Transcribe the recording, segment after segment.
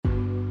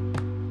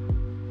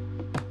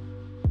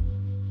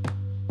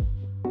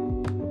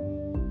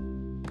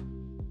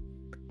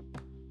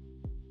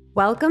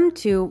Welcome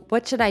to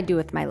What Should I Do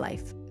With My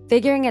Life?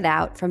 Figuring it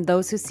out from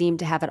those who seem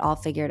to have it all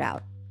figured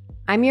out.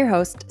 I'm your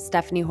host,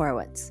 Stephanie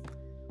Horowitz.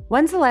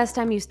 When's the last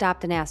time you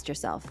stopped and asked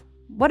yourself,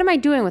 what am I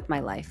doing with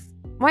my life?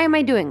 Why am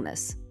I doing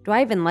this? Do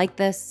I even like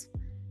this?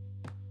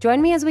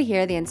 Join me as we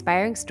hear the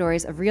inspiring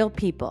stories of real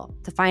people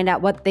to find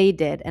out what they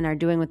did and are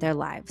doing with their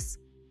lives.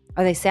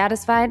 Are they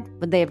satisfied?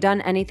 Would they have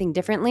done anything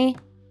differently?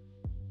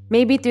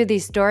 Maybe through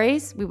these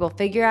stories, we will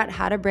figure out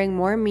how to bring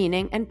more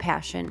meaning and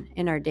passion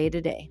in our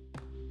day-to-day.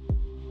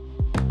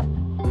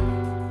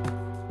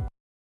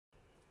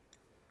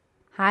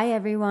 Hi,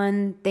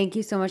 everyone. Thank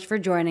you so much for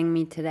joining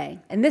me today.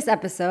 In this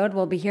episode,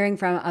 we'll be hearing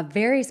from a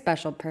very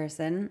special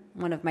person,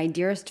 one of my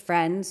dearest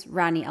friends,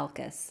 Ronnie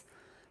Elkis.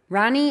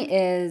 Ronnie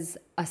is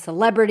a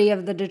celebrity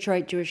of the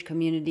Detroit Jewish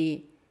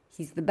community.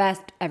 He's the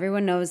best.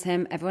 Everyone knows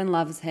him. Everyone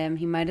loves him.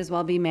 He might as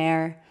well be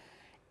mayor.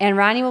 And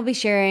Ronnie will be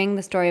sharing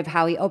the story of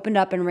how he opened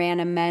up and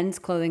ran a men's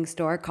clothing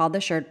store called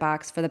The Shirt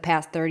Box for the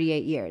past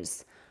 38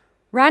 years.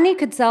 Ronnie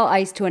could sell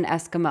ice to an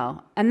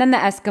Eskimo, and then the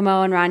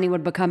Eskimo and Ronnie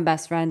would become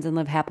best friends and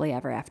live happily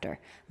ever after.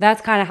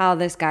 That's kind of how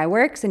this guy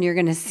works, and you're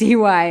going to see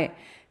why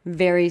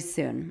very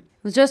soon.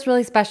 It was just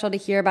really special to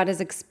hear about his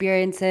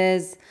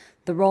experiences,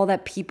 the role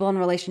that people and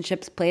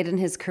relationships played in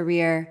his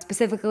career.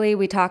 Specifically,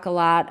 we talk a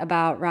lot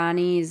about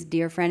Ronnie's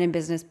dear friend and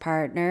business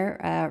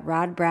partner,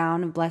 Rod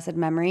Brown of blessed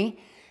memory,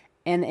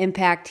 and the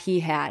impact he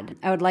had.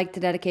 I would like to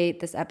dedicate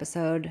this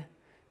episode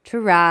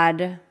to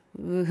Rod,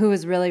 who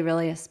is really,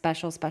 really a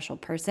special, special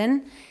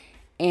person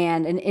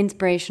and an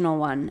inspirational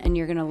one. And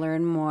you're going to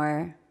learn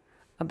more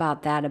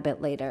about that a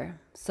bit later.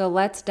 So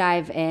let's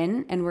dive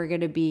in, and we're going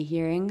to be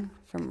hearing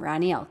from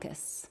Ronnie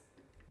Elkis.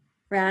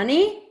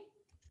 Ronnie?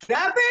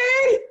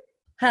 Steffi!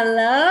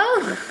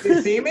 Hello?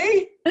 You see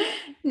me?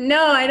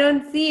 No, I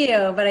don't see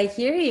you, but I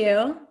hear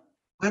you.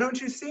 Why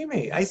don't you see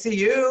me? I see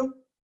you.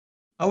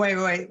 Oh, wait.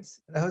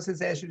 The host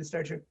has asked you to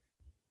start your...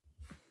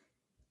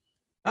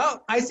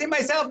 Oh, I see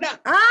myself now.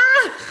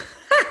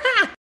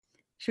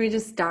 Should we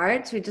just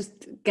start? Should we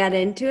just get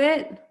into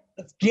it?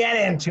 Let's get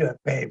into it,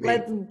 baby.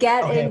 Let's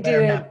get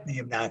into it. Not be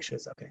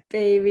obnoxious. Okay.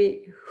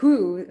 Baby.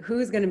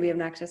 Who's going to be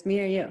obnoxious?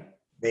 Me or you?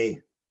 Me.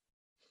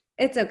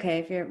 It's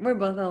okay if we're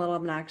both a little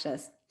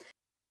obnoxious.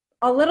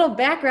 A little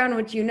background,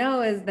 which you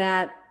know, is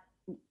that,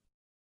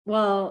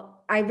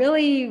 well, I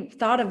really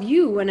thought of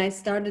you when I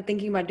started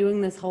thinking about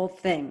doing this whole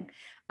thing.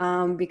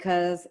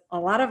 Because a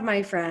lot of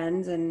my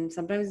friends, and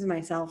sometimes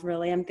myself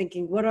really, I'm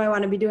thinking, what do I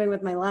want to be doing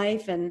with my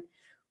life? And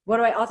what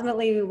do I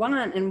ultimately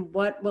want? And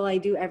what will I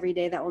do every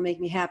day that will make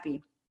me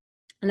happy?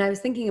 And I was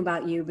thinking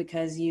about you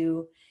because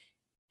you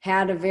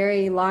had a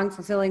very long,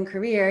 fulfilling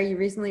career. You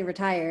recently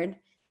retired.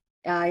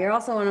 You're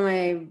also one of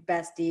my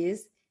besties.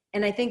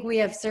 And I think we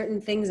have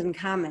certain things in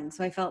common.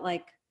 So I felt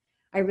like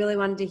I really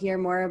wanted to hear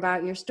more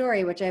about your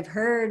story, which I've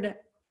heard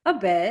a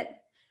bit,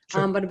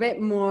 Sure. But a bit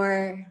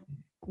more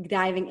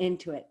diving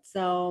into it.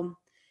 So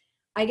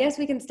I guess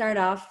we can start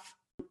off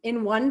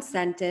in one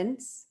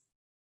sentence.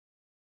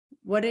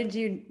 What did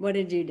you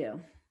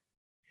do?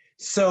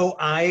 So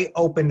I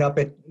opened up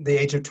at the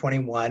age of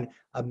 21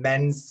 a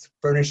men's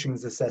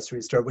furnishings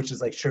accessory store, which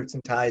is like shirts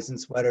and ties and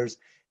sweaters.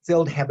 It's the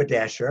old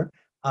haberdasher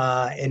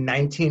in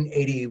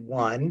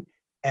 1981,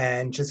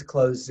 and just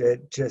closed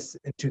it just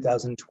in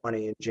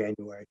 2020 in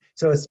January.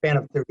 So a span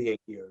of 38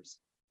 years.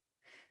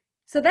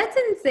 So that's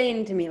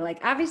insane to me. Like,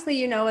 obviously,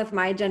 you know, with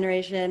my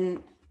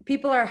generation,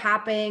 people are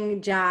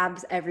hopping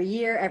jobs every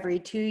year, every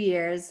 2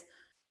 years.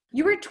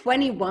 You were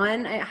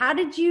 21.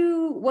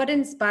 What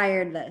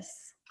inspired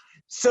this?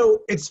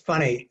 So it's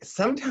funny.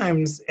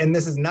 Sometimes, and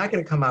this is not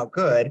going to come out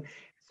good,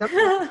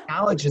 sometimes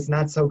knowledge is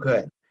not so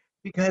good.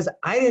 Because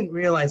I didn't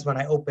realize when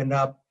I opened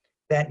up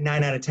that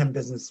 9 out of 10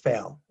 business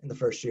fail in the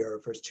first year or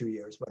first 2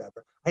 years,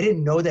 whatever. I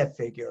didn't know that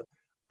figure.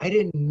 I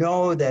didn't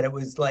know that it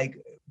was like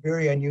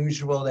very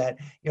unusual that,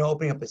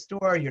 opening up a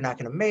store, you're not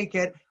going to make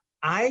it.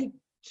 I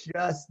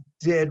just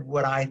did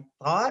what I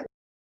thought.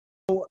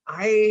 So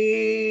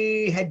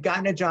I had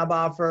gotten a job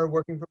offer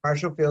working for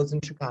Marshall Fields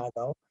in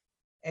Chicago.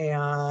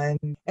 And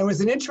it was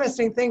an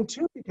interesting thing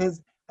too,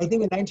 because I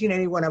think in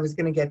 1981, I was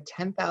going to get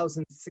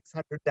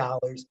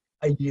 $10,600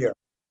 a year.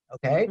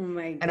 Okay. Oh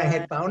my God. And I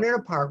had found an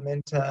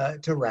apartment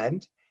to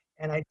rent,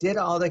 and I did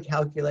all the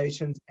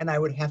calculations, and I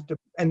would have to,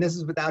 and this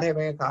is without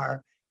having a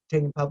car,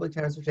 taking public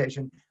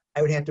transportation,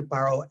 I would have to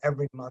borrow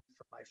every month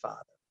from my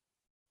father.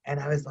 And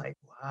I was like,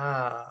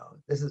 wow,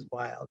 this is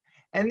wild.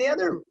 And the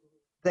other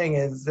thing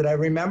is that I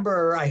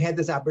remember I had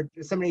this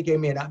opportunity,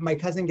 my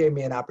cousin gave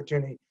me an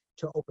opportunity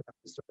to open up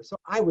the store. So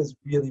I was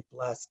really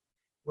blessed,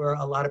 where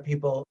a lot of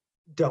people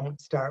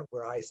don't start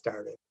where I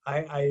started.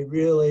 I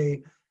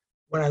really,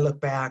 when I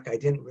look back, I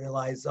didn't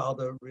realize all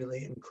the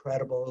really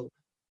incredible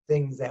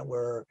things that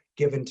were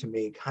given to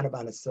me kind of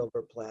on a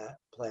silver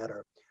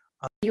platter.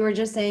 You were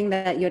just saying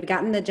that you had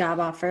gotten the job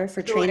offer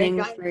for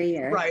training for a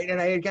year. Right,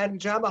 and I had gotten a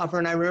job offer,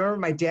 and I remember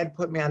my dad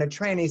put me on a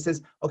train. He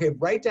says, okay,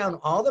 write down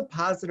all the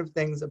positive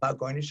things about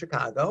going to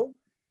Chicago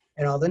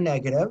and all the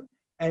negative,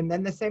 and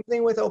then the same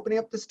thing with opening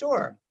up the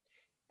store.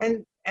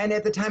 And And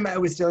at the time I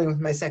was dealing with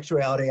my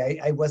sexuality.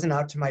 I wasn't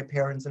out to my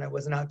parents and I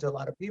wasn't out to a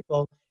lot of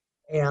people.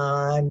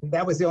 And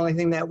that was the only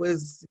thing that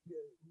was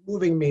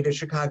moving me to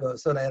Chicago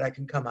so that I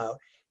can come out.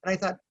 And I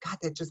thought, God,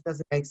 that just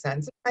doesn't make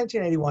sense. In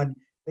 1981,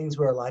 things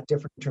were a lot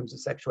different in terms of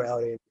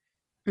sexuality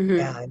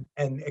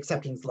and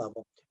acceptance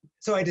level.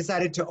 So I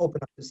decided to open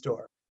up the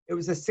store. It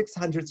was a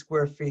 600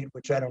 square feet,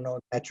 which I don't know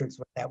in metrics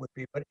what that would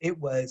be, but it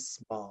was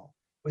small.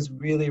 It was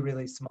really,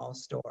 really small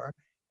store.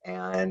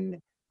 And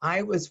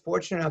I was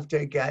fortunate enough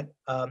to get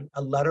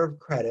a letter of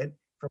credit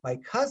from my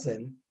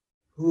cousin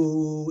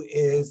who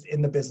is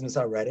in the business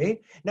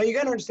already. Now you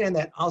got to understand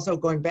that also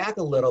going back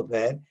a little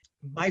bit,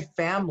 my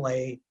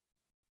family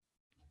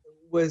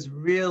was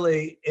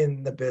really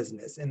in the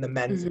business, in the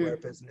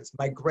menswear business.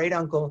 My great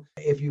uncle,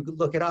 if you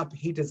look it up,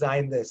 he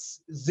designed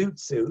this zoot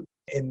suit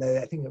in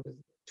the, I think it was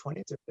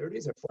 20s or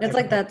 30s or 40s. It's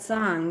like that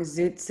song,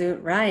 Zoot Suit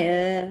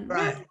Riot.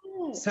 Right.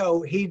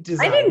 So he I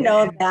designed didn't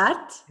know it.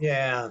 that.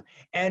 Yeah.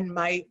 And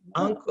my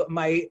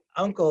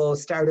uncle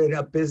started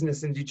a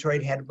business in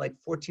Detroit, had like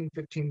 14,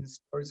 15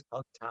 stores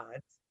called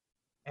Todd's.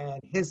 And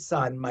his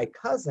son, my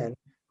cousin,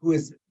 who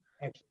is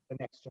actually the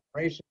next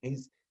generation,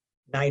 he's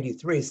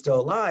 93, still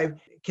alive,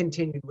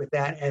 continued with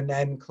that and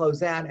then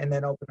closed that and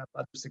then opened up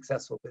other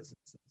successful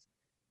businesses.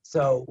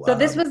 So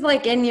this was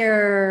like in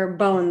your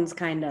bones,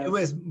 kind of. it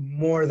was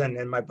more than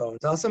in my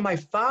bones. Also, my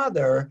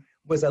father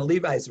was a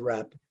Levi's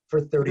rep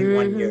for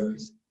 31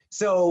 years.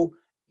 So,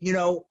 you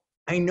know,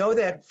 I know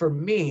that for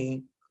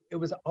me, it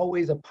was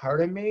always a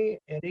part of me.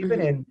 And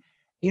even in,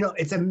 you know,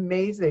 it's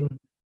amazing.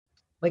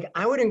 Like,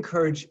 I would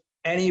encourage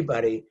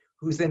anybody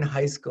who's in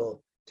high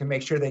school to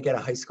make sure they get a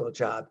high school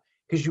job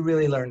because you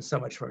really learn so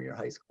much from your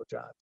high school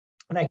job.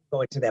 And I can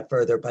go into that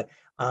further, but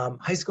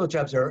high school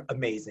jobs are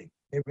amazing.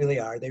 They really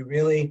are. They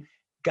really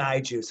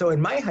guide you. So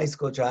in my high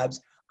school jobs,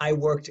 I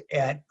worked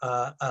at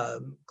a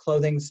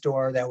clothing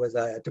store that was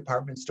a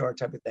department store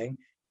type of thing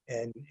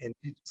in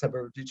the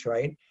suburb of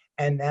Detroit.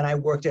 And then I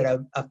worked at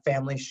a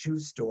family shoe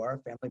store,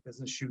 family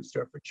business shoe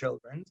store for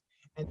children.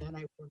 And then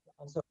I worked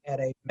also at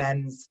a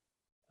men's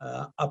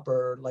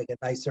like a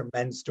nicer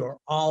men's store,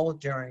 all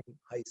during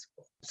high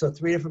school. So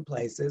 3 different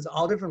places,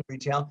 all different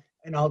retail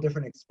and all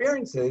different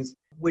experiences,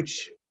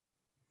 which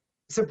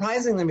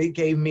surprisingly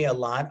gave me a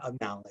lot of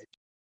knowledge.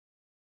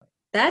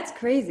 That's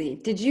crazy.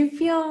 Did you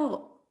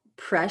feel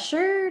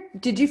pressure?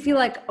 Did you feel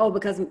like, oh,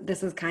 because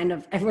this is kind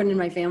of everyone in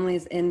my family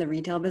is in the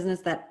retail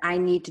business that I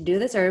need to do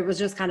this, or it was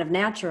just kind of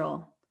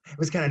natural? It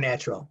was kind of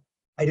natural.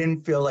 I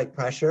didn't feel like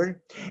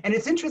pressure. And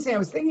it's interesting, I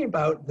was thinking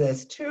about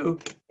this too,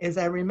 is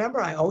I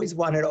remember I always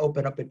wanted to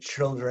open up a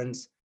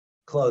children's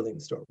clothing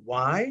store.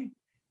 Why?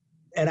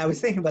 And I was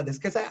thinking about this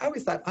because I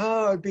always thought,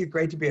 oh, it'd be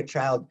great to be a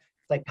child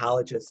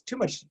psychologist. Too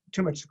much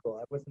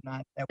school. I was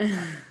not. That was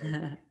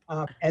not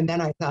and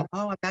then I thought,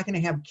 oh, I'm not going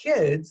to have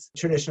kids.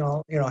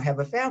 Traditional, you know, have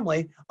a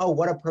family. Oh,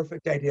 what a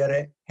perfect idea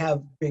to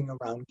have being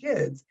around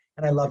kids.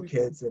 And I love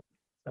kids and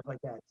stuff like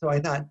that. So I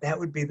thought that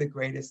would be the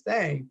greatest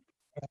thing.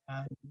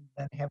 And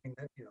then having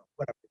the, you know,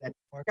 whatever, that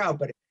didn't work out,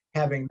 but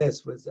having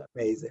this was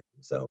amazing.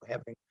 So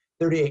having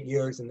 38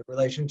 years and the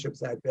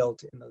relationships I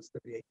built in those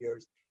 38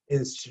 years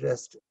is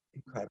just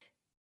incredible.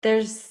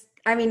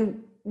 I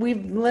mean,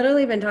 we've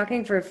literally been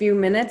talking for a few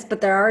minutes, but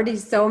there are already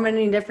so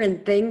many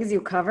different things you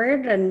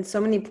covered and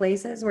so many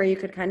places where you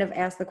could kind of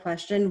ask the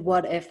question,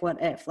 what if?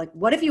 Like,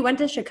 what if you went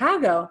to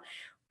Chicago?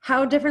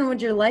 How different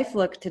would your life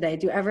look today?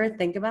 Do you ever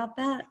think about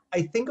that?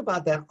 I think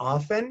about that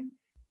often,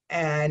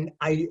 and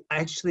I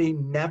actually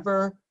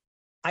never,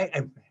 I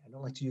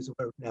don't like to use the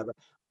word never.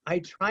 I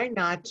try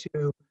not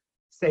to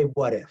say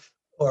what if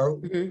or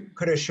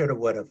coulda, shoulda,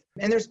 woulda.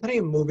 And there's plenty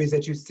of movies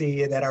that you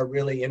see that are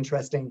really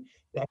interesting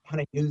that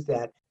kind of use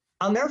that.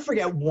 I'll never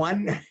forget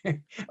one. I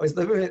was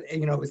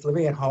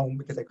living at home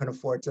because I couldn't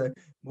afford to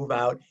move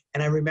out.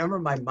 And I remember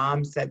my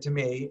mom said to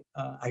me,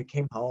 I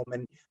came home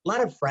and a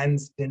lot of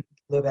friends didn't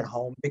live at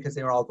home because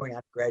they were all going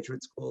out to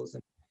graduate schools.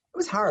 And it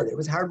was hard. It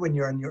was hard when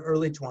you're in your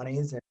early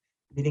 20s and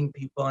meeting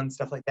people and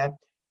stuff like that.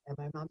 And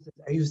my mom said,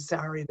 are you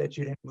sorry that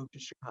you didn't move to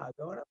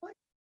Chicago? And I'm like,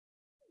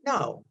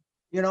 no.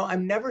 You know,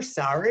 I'm never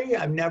sorry.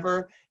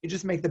 You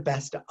just make the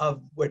best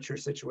of what your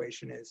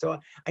situation is. So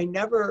I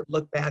never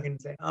look back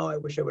and say, oh, I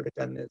wish I would have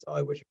done this. Oh,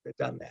 I wish I could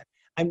have done that.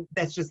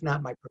 That's just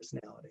not my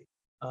personality.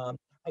 I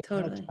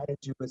kind of try to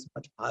do as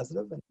much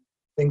positive and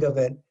think of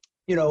it,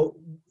 you know,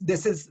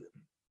 this is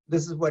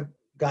what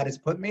God has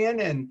put me in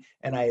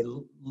and I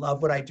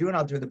love what I do and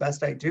I'll do the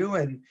best I do.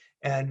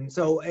 And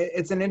so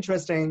it's an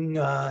interesting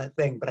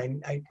thing, but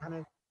I kind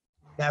of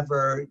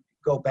never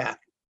go back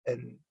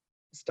and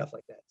stuff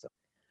like that. So.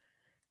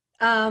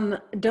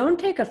 Don't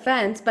take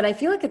offense, but I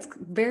feel like it's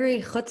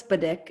very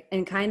chutzpahdik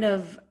and kind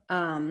of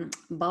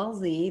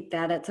ballsy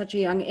that at such a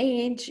young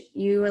age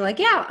you were like,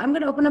 yeah, I'm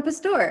going to open up a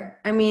store.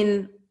 I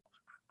mean,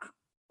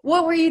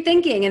 what were you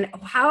thinking, and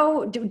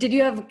how did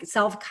you have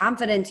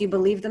self-confidence? You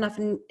believed enough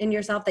in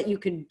yourself that you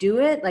could do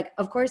it? Like,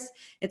 of course,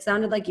 it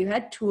sounded like you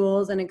had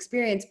tools and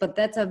experience, but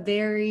that's a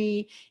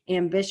very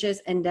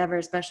ambitious endeavor,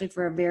 especially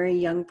for a very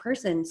young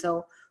person.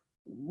 So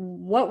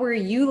what were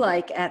you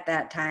like at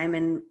that time,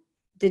 and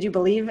Did you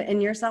believe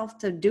in yourself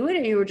to do it,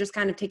 or you were just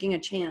kind of taking a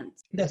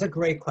chance? That's a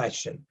great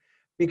question,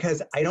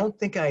 because I don't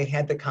think I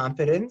had the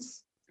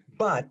confidence,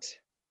 but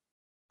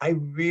I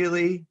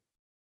really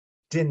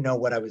didn't know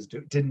what I was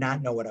doing, did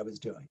not know what I was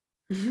doing.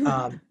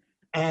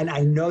 And I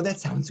know that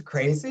sounds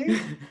crazy,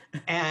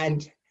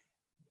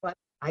 but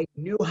I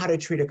knew how to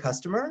treat a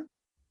customer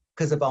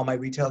because of all my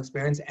retail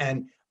experience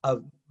and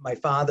of my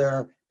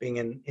father being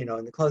in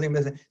the clothing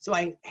business. So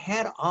I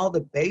had all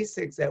the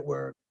basics that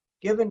were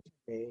given to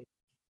me,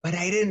 but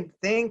I didn't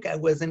think I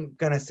wasn't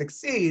going to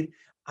succeed.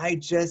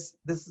 This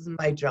is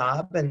my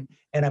job, and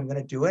I'm going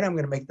to do it. I'm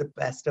going to make the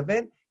best of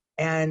it.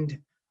 And,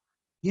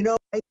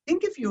 I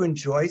think if you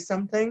enjoy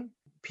something,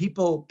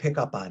 people pick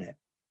up on it.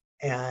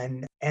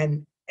 And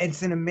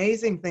it's an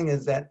amazing thing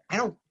is that I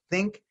don't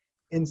think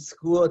in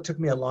school it took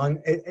me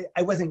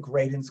I wasn't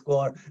great in school,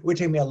 or it would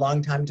take me a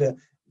long time to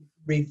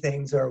read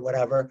things or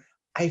whatever.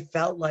 I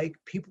felt like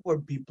people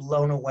would be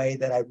blown away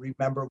that I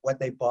remember what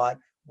they bought,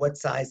 what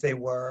size they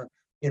were,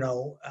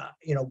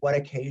 what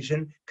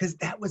occasion, because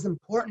that was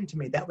important to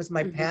me. That was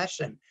my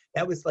passion.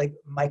 That was like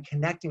my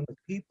connecting with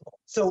people.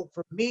 So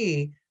for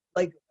me,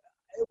 like,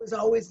 it was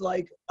always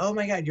like, oh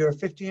my God, you're a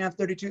 50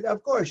 32.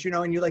 Of course,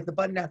 and you like the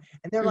button down.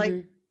 And they're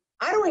like,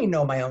 I don't even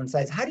know my own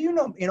size. How do you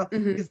know?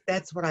 Because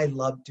that's what I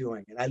love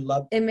doing. And I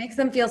love it. Makes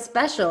them feel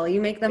special.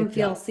 You make them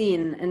feel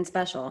seen and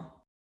special.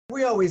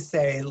 We always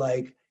say,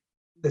 like,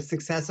 the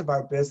success of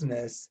our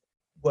business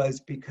was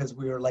because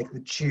we were like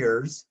the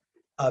Cheers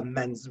of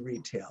men's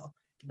retail.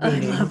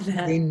 Meaning, I love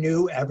that. We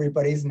knew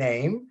everybody's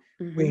name.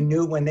 We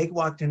knew when they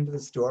walked into the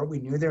store, we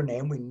knew their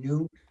name. We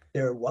knew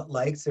their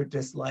likes, their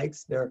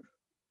dislikes, their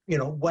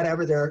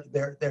whatever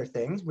their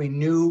things. We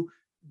knew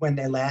when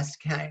they last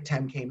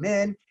time came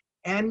in.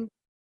 And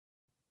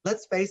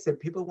let's face it,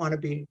 people want to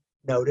be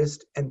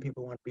noticed and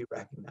people want to be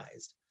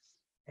recognized.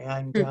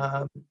 And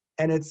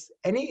it's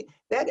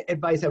that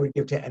advice I would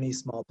give to any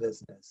small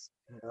business.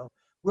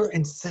 We're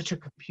in such a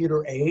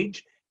computer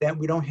age that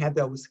we don't have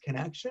those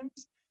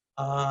connections.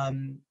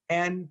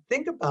 And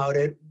think about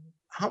it,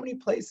 how many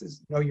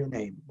places know your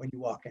name when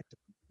you walk into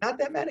them? Not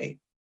that many.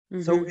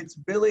 So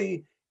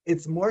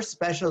it's more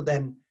special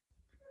than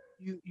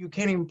you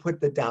can't even put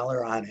the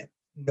dollar on it,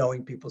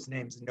 knowing people's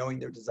names, knowing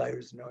their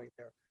desires, knowing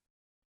their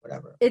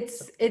whatever.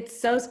 It's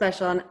so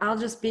special. And I'll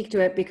just speak to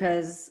it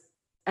because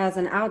as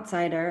an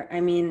outsider, I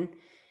mean,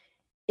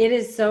 it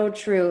is so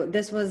true.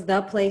 This was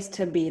the place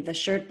to be. The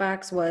Shirt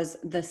Box was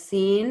the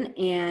scene,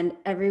 and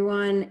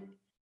everyone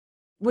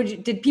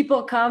did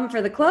people come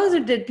for the clothes, or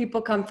did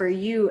people come for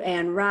you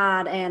and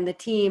Rod and the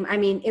team? I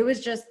mean, it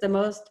was just the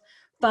most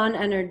fun,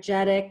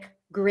 energetic,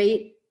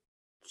 great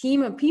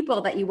team of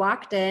people that you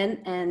walked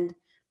in and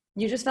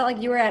you just felt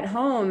like you were at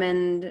home,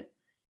 and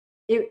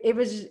it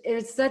was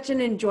such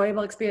an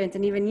enjoyable experience.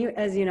 And even you,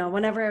 as you know,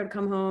 whenever I would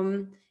come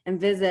home and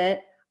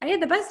visit, I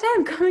had the best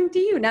time coming to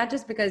you, not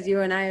just because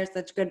you and I are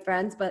such good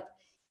friends, but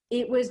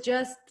it was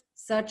just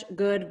such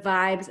good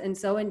vibes and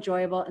so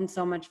enjoyable and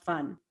so much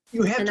fun.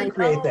 You have to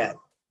create that.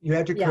 You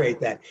have to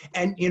create that.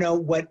 And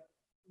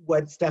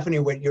what Stephanie,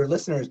 what your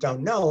listeners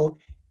don't know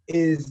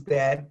is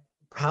that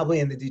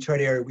probably in the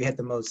Detroit area, we had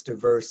the most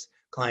diverse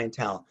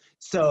clientele.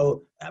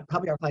 So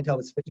probably our clientele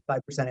was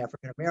 55%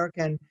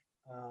 African-American.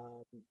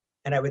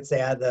 And I would say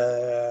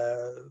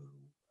the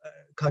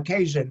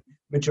Caucasian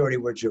majority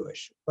were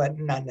Jewish, but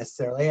not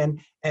necessarily.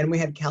 And we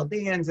had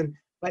Chaldeans,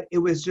 but it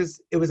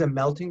was a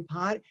melting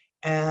pot.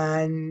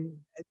 And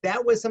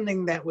that was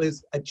something that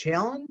was a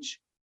challenge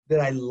that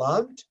I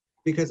loved,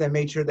 because I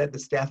made sure that the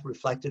staff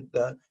reflected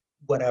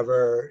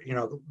whatever,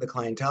 the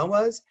clientele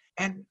was.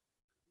 And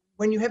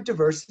when you have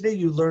diversity,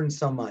 you learn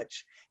so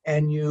much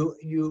and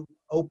you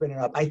open it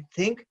up. I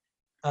think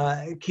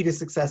key to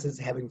success is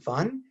having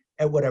fun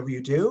at whatever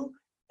you do.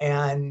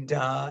 And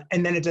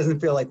then it doesn't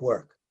feel like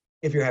work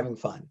if you're having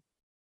fun.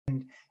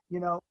 And,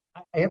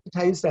 I have to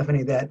tell you,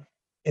 Stephanie, that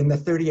in the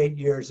 38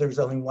 years, there was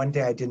only one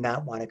day I did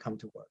not want to come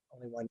to work,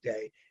 only one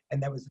day.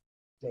 And that was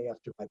the day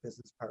after my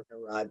business partner,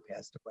 Rod,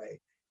 passed away.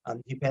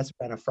 He passed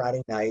away on a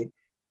Friday night.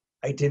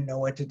 I didn't know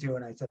what to do.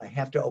 And I said, I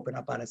have to open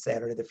up on a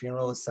Saturday. The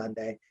funeral is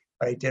Sunday.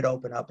 But I did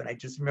open up. And I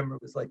just remember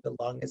it was like the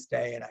longest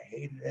day and I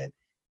hated it.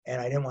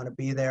 And I didn't want to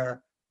be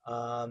there.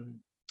 And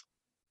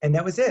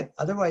that was it.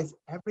 Otherwise,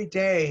 every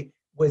day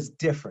was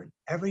different.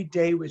 Every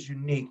day was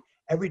unique.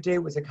 Every day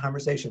was a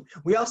conversation.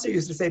 We also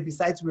used to say,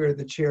 besides we were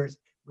the Cheers,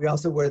 we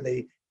also were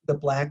the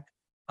black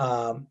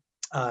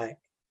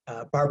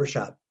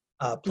barbershop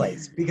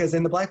place. Because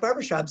in the black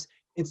barbershops,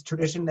 it's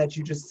tradition that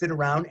you just sit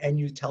around and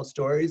you tell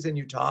stories and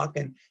you talk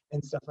and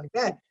stuff like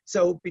that.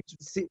 So we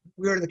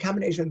were the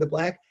combination of the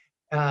black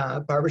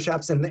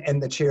barbershops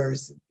and the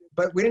Cheers,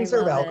 but we didn't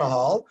serve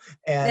alcohol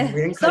and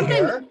we didn't cut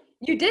hair.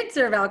 You did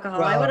serve alcohol.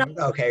 Well, every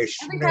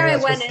time I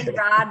went in,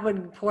 Rod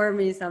would pour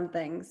me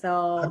something.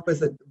 So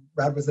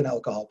Rod was an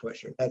alcohol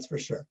pusher, that's for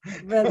sure.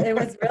 But it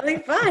was really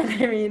fun.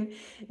 I mean,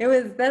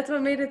 that's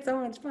what made it so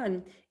much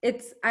fun.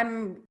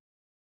 I'm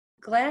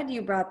glad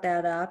you brought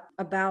that up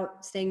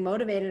about staying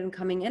motivated and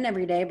coming in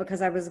every day,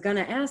 because I was going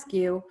to ask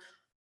you,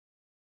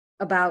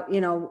 about,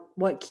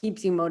 what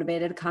keeps you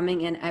motivated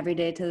coming in every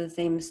day to the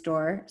same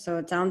store. So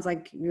it sounds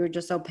like you're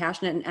just so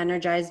passionate and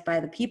energized by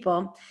the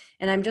people.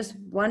 And I'm just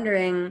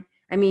wondering,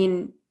 I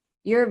mean,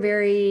 you're a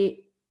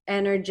very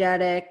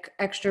energetic,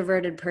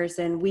 extroverted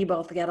person. We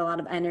both get a lot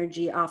of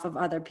energy off of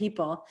other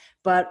people,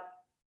 but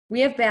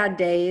we have bad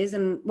days.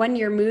 And when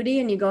you're moody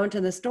and you go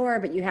into the store,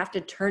 but you have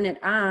to turn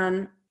it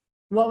on,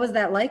 what was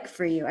that like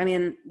for you? I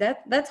mean,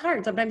 that's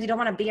hard. Sometimes you don't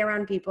want to be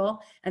around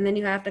people, and then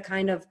you have to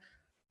kind of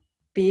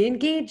be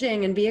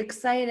engaging and be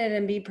excited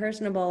and be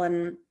personable.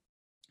 And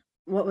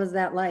what was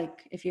that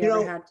like if you You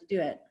ever know, had to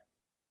do it?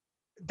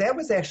 that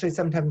was actually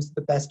sometimes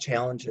the best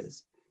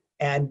challenges.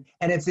 And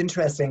it's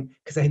interesting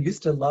because I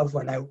used to love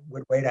when I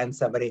would wait on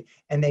somebody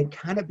and they'd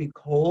kind of be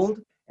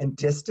cold and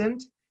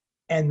distant.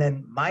 And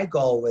then my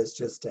goal was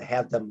just to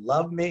have them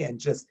love me and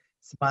just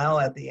smile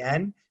at the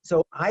end.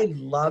 So I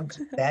loved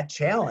that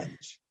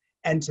challenge.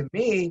 And to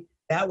me,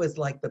 that was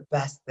like the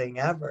best thing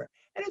ever.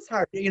 And it's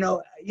hard,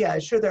 yeah,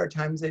 sure, there are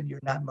times that you're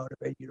not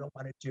motivated, you don't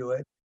want to do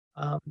it.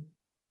 Um,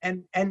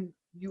 and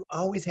you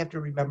always have to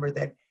remember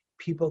that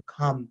people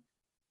come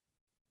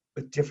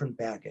with different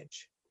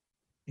baggage.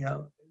 You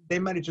know, they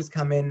might have just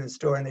come in the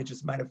store and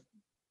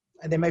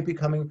they might be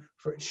coming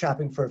for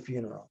shopping for a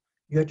funeral.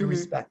 You have to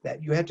respect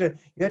that. You have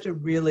to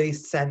really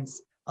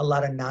sense a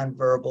lot of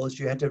nonverbals.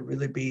 You have to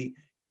really be,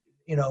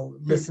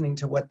 listening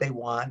to what they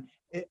want.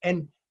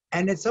 And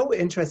and it's so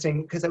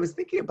interesting because I was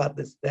thinking about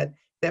this,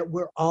 that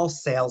we're all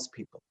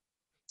salespeople.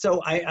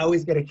 So I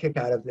always get a kick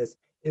out of this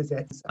is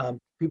that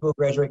people who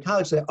graduate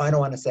college say, oh, I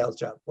don't want a sales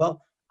job.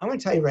 Well, I'm going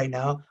to tell you right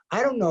now,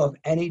 I don't know of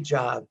any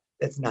job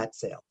that's not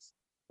sales,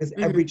 because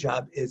every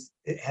job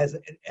it has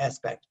an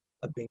aspect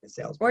of being a Or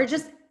salesperson.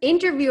 just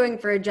interviewing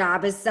for a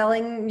job is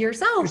selling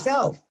yourself.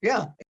 Yourself,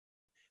 yeah.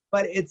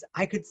 But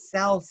I could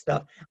sell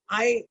stuff.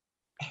 I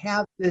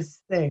have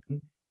this thing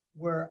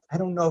where I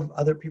don't know if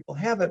other people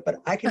have it, but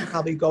I can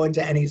probably go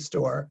into any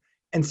store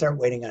and start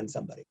waiting on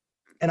somebody.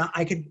 And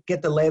I could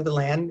get the lay of the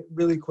land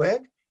really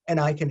quick and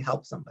I can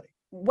help somebody.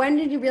 When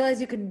did you realize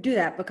you could do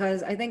that?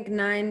 Because I think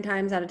 9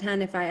 times out of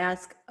 10, if I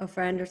ask a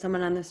friend or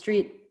someone on the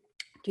street,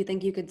 do you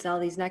think you could sell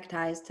these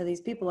neckties to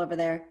these people over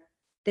there?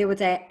 They would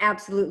say,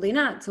 absolutely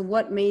not. So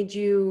what made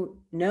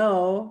you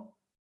know,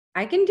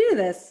 I can do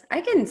this?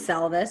 I can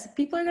sell this.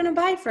 People are going to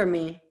buy from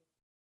me.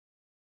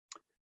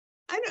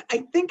 I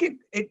think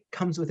it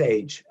comes with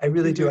age. I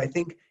really do. I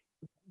think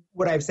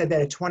would I have said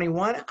that at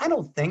 21? I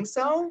don't think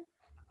so.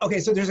 Okay,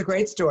 so there's a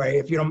great story.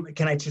 If you don't,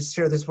 can I just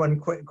share this one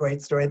quick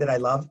great story that I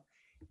love?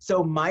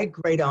 So my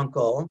great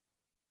uncle,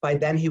 by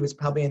then he was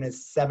probably in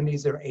his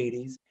 70s or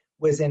 80s,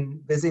 was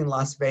visiting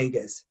Las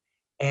Vegas,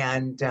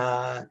 and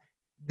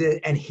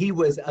and he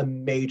was a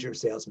major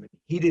salesman.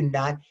 He did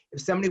not. If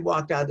somebody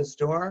walked out of the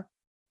store,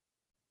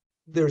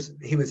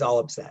 he was all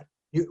upset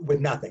with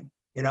nothing.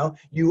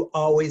 You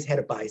always had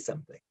to buy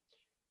something.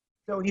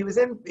 So he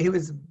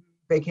was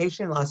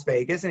vacation in Las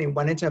Vegas, and he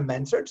went into a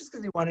men's store just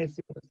because he wanted to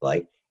see what it was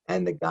like.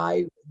 And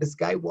this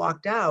guy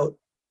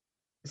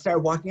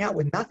started walking out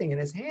with nothing in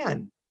his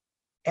hand.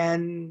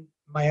 And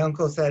my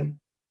uncle said,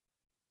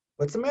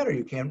 what's the matter?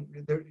 You can't,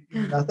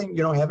 nothing,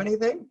 you don't have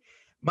anything?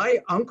 My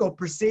uncle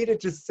proceeded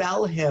to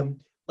sell him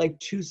like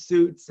 2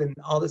 suits and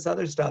all this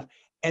other stuff.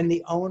 And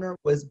the owner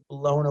was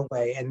blown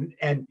away.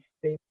 And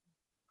they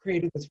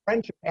created this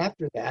friendship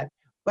after that.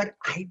 But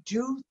I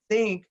do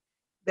think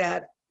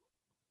that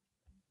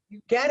you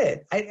get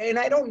it. And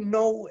I don't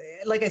know,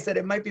 like I said,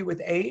 it might be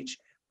with age,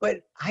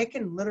 but I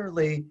can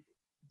literally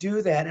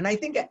do that. And I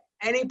think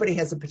anybody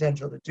has the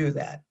potential to do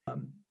that.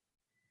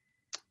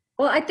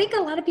 Well, I think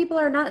a lot of people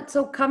are not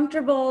so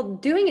comfortable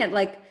doing it.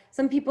 Like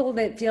some people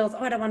that feels, oh,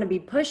 I don't want to be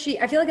pushy.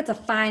 I feel like it's a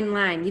fine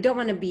line. You don't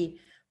want to be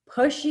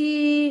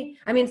pushy.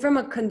 I mean, from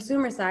a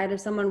consumer side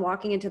of someone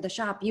walking into the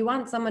shop, you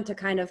want someone to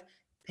kind of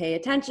pay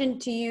attention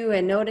to you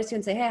and notice you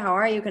and say, hey, how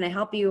are you? Can I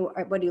help you?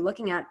 What are you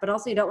looking at? But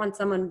also you don't want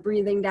someone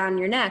breathing down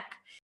your neck.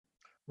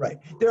 Right.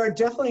 There are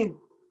definitely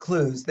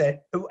clues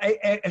that,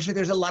 actually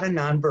there's a lot of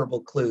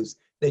nonverbal clues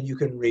that you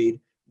can read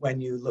when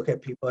you look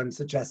at people and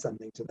suggest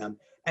something to them.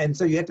 And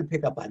so you have to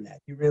pick up on that.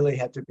 You really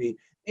have to be,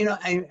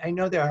 I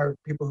know there are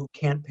people who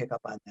can't pick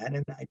up on that,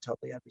 and I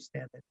totally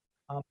understand it.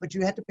 But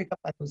you have to pick up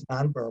on those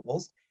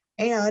nonverbals,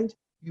 and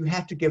you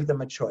have to give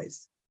them a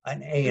choice,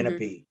 an A and a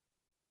B.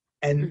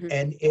 And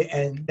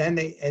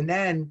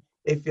then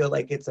they feel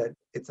like it's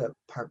a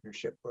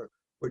partnership where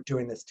we're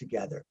doing this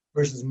together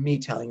versus me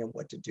telling them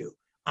what to do.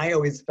 I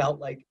always felt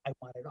like I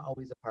wanted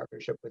always a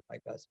partnership with my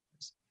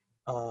customers.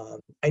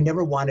 I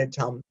never wanted to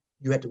tell them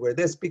you had to wear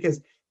this,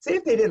 because say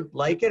if they didn't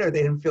like it or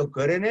they didn't feel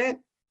good in it,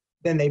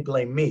 then they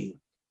blame me.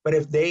 But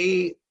if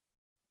they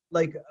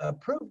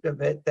approved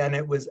of it, then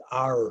it was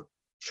our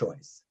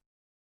choice.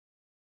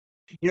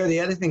 The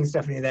other thing,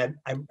 Stephanie, that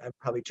I'm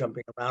probably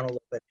jumping around a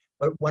little bit,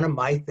 but one of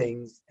my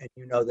things, and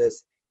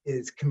this,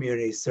 is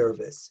community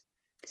service.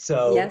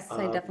 So yes,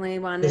 I definitely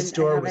wanted. The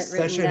store have was it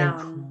written such an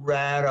down.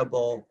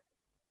 incredible,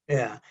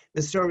 yeah.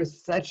 The store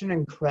was such an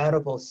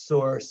incredible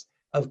source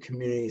of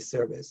community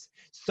service.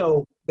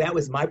 So that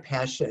was my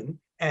passion,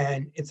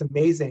 and it's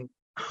amazing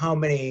how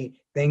many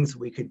things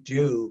we could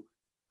do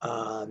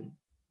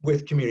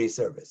with community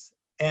service.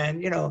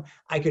 And,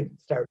 I could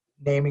start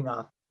naming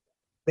off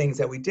things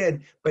that we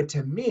did, but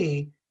to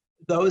me,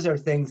 those are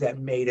things that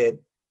made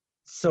it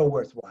so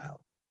worthwhile,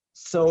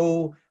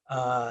 so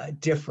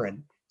different,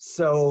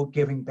 so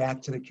giving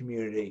back to the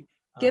community.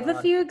 Give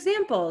a few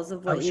examples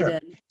of what you Sure.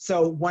 did.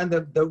 So one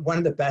of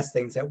the best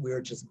things that we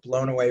were just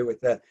blown away with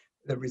the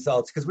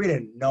results, because we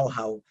didn't know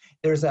how.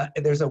 There's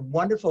a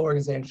wonderful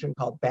organization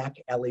called Back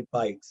Alley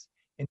Bikes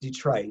in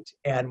Detroit,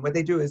 and what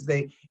they do is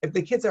if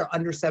the kids are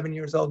under 7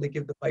 years old, they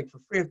give the bike for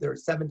free. If they're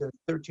 7 to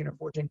 13 or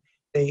 14,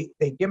 they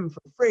give them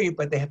for free,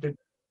 but they have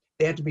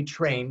to be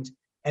trained,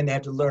 and they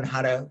have to learn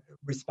how to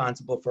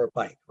responsible for a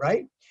bike,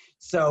 right?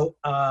 So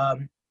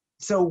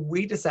so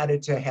we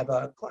decided to have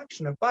a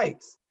collection of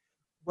bikes.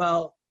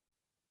 Well,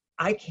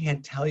 I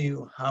can't tell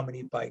you how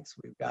many bikes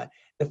we've got.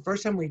 The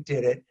first time we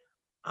did it,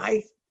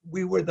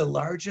 we were the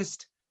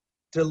largest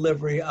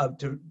delivery of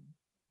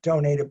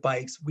donated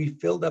bikes. We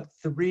filled up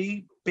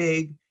 3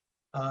 big,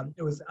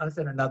 it was us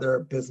and another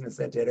business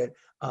that did it.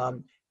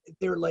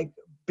 They're like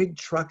big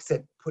trucks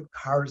that put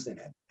cars in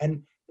it.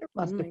 And there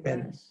must have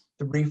been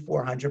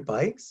 300-400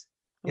 bikes,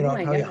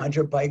 probably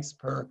 100 bikes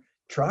per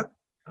truck.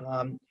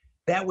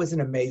 That was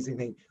an amazing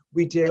thing.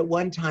 We did it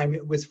one time.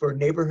 It was for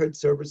Neighborhood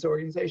Service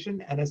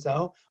Organization,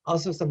 NSO,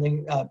 also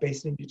something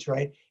based in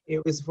Detroit.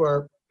 It was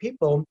for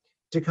people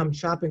to come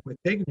shopping with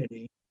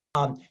dignity.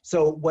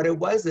 So what it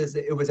was is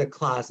it was a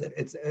closet.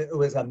 It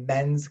was a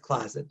men's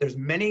closet. There's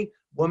many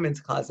women's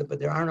closet, but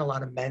there aren't a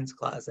lot of men's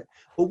closet.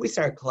 But we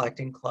started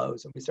collecting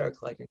clothes,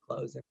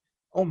 and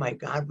oh my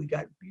God, we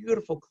got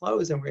beautiful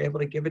clothes, and we were able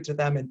to give it to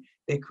them, and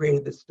they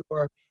created the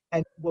store.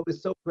 And what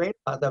was so great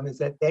about them is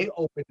that they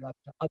opened up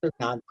to other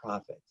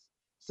nonprofits.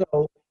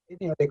 So,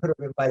 they could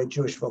have invited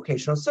Jewish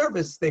Vocational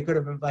Service. They could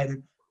have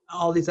invited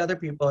all these other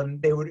people,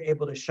 and they were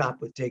able to shop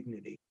with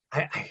dignity.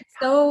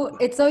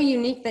 It's so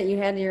unique that you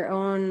had your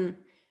own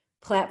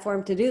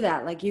platform to do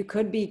that. Like, you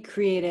could be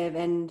creative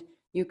and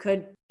you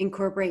could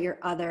incorporate your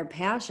other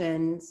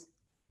passions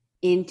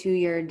into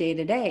your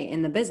day-to-day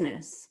in the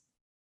business.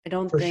 I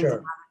don't think a lot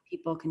of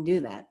people can do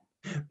that.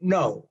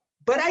 No,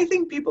 but I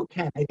think people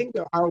can. I think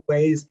there are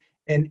ways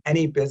in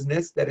any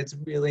business that it's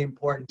really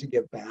important to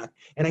give back.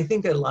 And I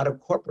think that a lot of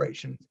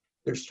corporations,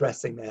 they're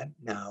stressing that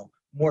now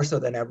more so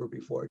than ever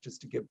before,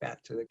 just to give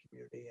back to the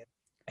community.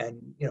 And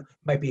it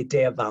might be a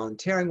day of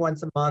volunteering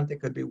once a month.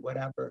 It could be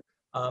whatever.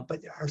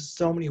 But there are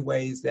so many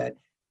ways that,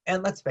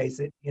 and let's face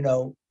it,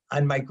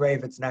 on my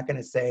grave, it's not going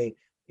to say,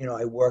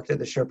 I worked at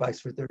the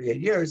Shirtbox for 38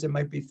 years. It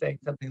might be saying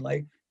something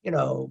like,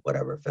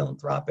 whatever,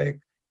 philanthropic,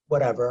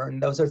 whatever.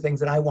 And those are things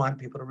that I want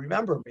people to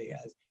remember me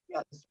as.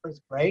 Yeah, this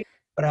was great.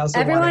 But I also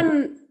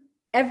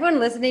everyone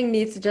listening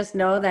needs to just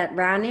know that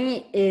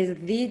Ronnie is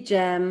the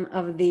gem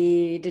of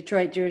the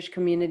Detroit Jewish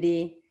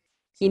community.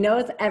 He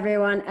knows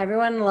everyone.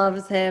 Everyone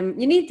loves him.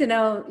 You need to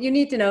know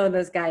who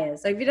this guy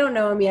is. So if you don't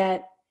know him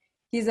yet,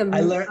 he's a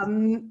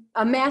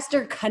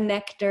master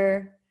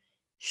connector,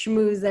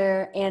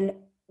 schmoozer, and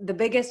the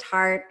biggest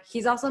heart.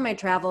 He's also my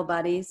travel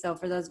buddy. So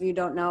for those of you who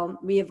don't know,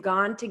 we have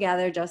gone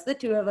together, just the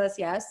two of us,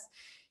 yes,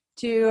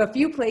 to a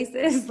few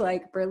places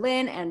like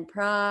Berlin and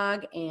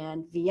Prague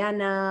and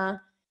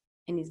Vienna,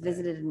 and he's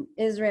visited in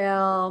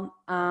Israel.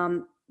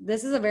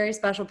 This is a very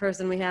special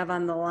person we have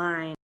on the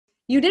line.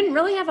 You didn't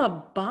really have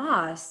a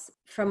boss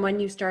from when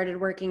you started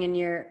working in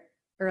your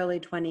early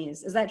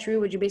 20s. Is that true?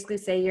 Would you basically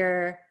say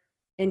your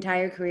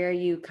entire career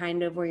you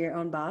kind of were your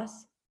own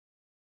boss?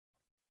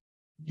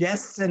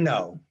 Yes and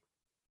no.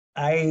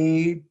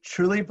 I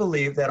truly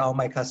believe that all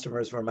my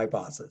customers were my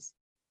bosses.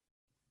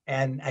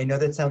 And I know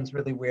that sounds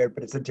really weird,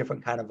 but it's a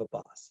different kind of a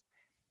boss.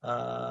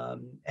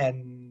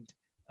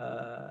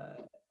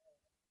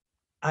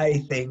 I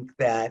think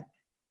that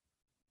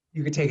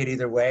you could take it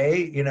either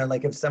way.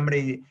 Like if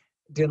somebody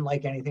didn't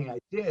like anything I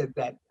did,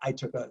 that I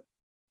took a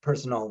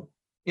personal,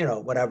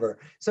 whatever.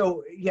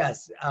 So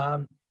yes,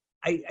 I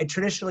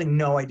traditionally,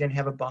 no, I didn't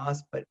have a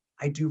boss, but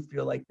I do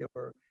feel like they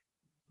were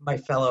my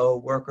fellow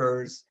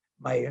workers,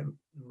 my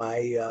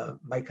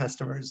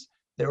customers.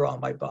 They're all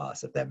my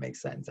boss, if that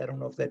makes sense. I don't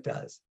know if that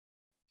does.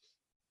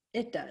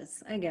 It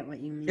does. I get what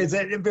you mean. It's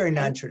a very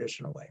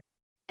non-traditional way.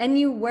 And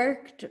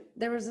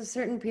there was a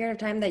certain period of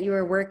time that you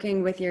were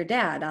working with your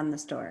dad on the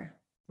store.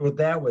 Well,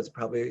 that was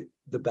probably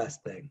the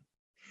best thing.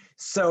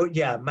 So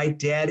yeah, my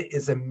dad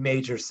is a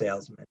major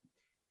salesman.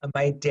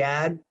 My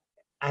dad,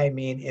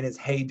 in his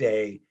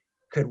heyday,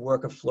 could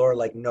work a floor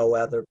like no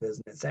other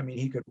business.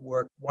 He could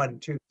work 1,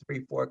 2, 3,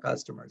 4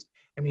 customers.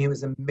 He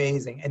was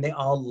amazing, and they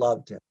all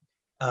loved him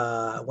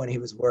when he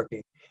was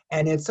working.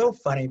 And it's so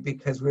funny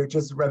because we were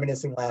just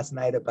reminiscing last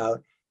night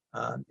about,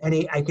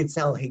 I could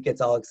tell he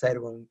gets all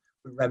excited when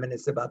we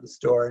reminisce about the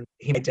store, and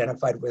he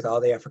identified with all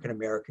the African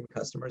American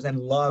customers and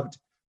loved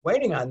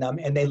waiting on them,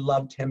 and they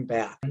loved him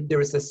back. And there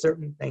was a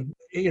certain thing,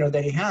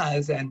 that he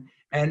has,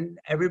 and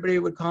everybody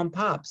would call him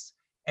Pops.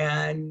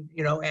 And,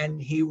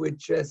 and he would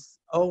just,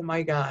 oh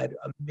my God,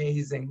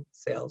 amazing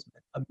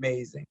salesman,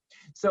 amazing.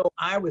 So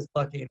I was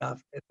lucky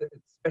enough,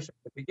 especially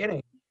at the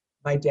beginning,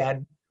 my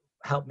dad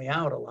helped me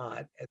out a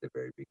lot at the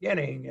very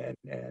beginning. And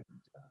you know,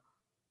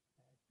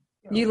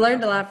 You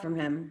learned a lot from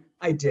him.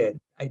 I did,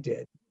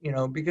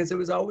 because it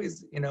was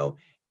always,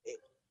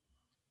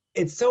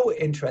 it's so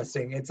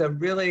interesting. It's a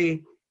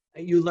really,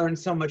 you learn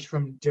so much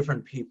from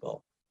different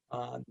people.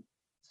 Um,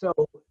 so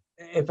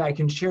if I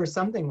can share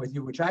something with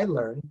you, which I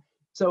learned,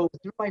 so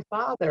through my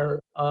father,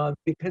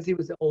 because he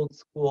was an old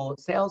school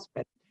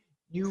salesman,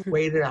 you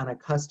waited on a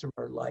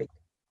customer like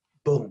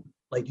boom,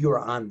 like you were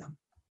on them,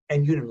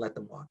 and you didn't let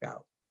them walk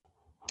out.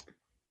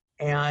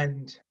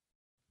 And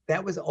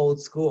that was old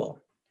school.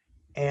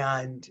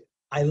 And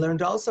I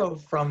learned also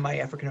from my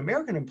African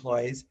American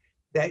employees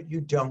that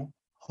you don't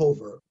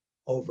hover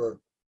over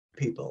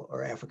people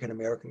or African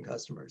American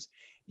customers.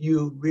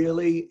 You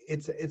really,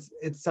 it's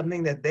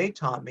something that they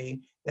taught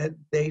me, that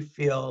they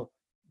feel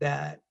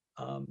that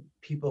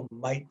people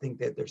might think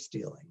that they're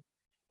stealing.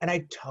 And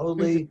I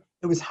totally,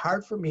 it was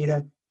hard for me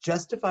to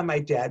justify my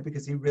dad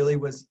because he really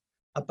was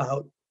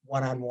about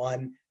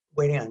one-on-one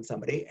waiting on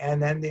somebody.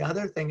 And then the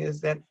other thing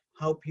is that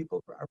how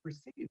people are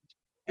perceived.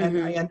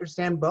 And I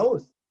understand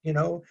both,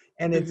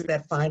 and it's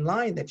that fine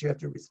line that you have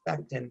to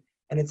respect, and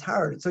it's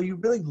hard. So you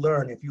really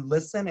learn if you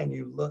listen and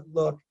you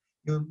look,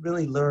 you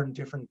really learn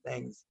different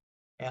things.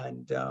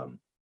 And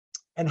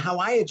how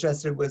I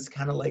adjusted was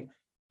kind of like,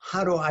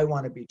 how do I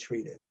want to be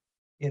treated?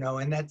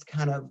 And that's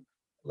kind of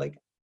like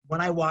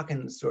when I walk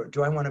in the store,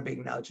 do I want to be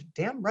acknowledged?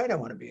 Damn right I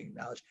want to be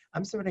acknowledged.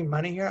 I'm spending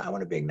money here, I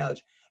want to be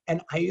acknowledged. And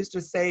I used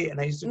to say,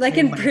 and I used to like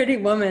in Pretty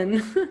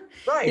Woman.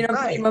 Right,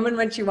 Pretty Woman,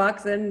 when she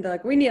walks in, they're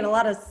like, we need a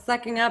lot of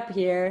sucking up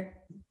here.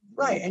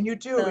 Right, and you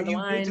do, and you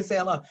need to say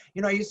hello.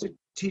 I used to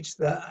teach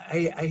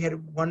I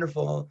had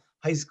wonderful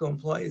high school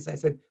employees. I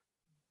said,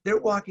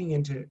 they're walking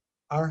into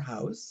our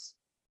house,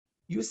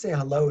 you say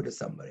hello to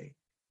somebody,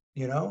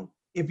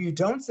 If you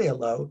don't say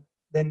hello,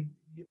 then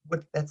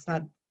that's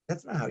not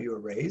how you were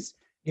raised,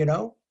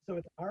 So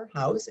it's our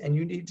house, and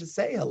you need to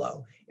say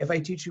hello. If I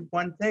teach you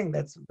one thing,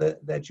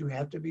 that you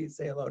have to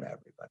say hello to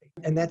everybody,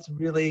 and that's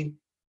really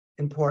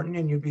important.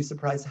 And you'd be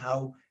surprised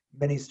how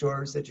many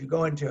stores that you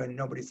go into and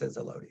nobody says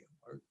hello to you.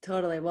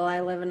 Totally. Well, I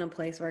live in a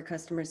place where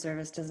customer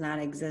service does not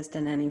exist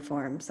in any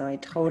form, so I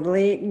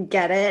totally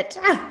get it.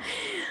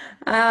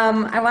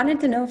 I wanted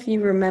to know if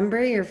you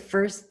remember your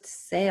first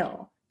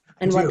sale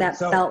and what that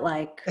felt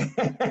like.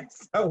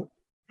 So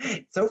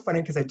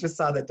funny, because I just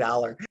saw the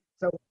dollar.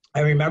 So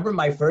I remember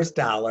my first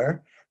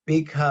dollar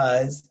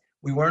because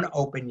we weren't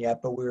open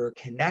yet, but we were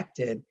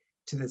connected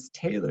to this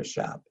tailor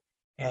shop.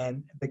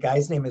 And the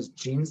guy's name is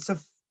Gene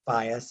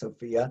Sophia,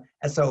 Sofia.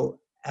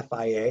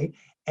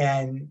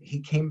 And he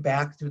came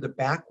back through the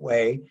back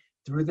way,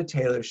 through the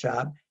tailor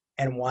shop,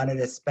 and wanted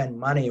to spend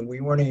money. And we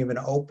weren't even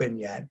open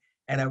yet.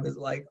 And I was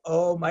like,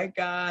 oh my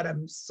God,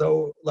 I'm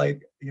so I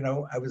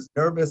was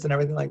nervous and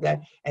everything like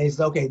that. And he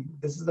said, okay,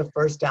 this is the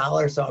first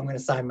dollar, so I'm going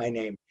to sign my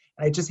name.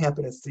 And I just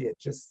happened to see it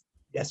just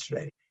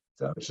yesterday.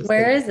 So it's just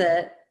Where is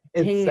it?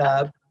 It's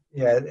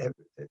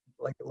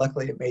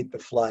luckily it made the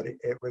flood.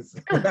 It was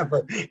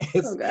whatever.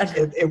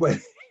 It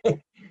was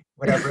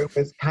whatever. It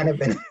was kind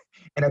of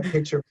in a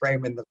picture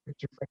frame, and the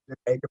picture frame didn't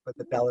make it, but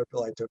the dollar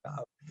bill I took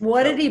out.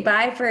 What did he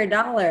buy for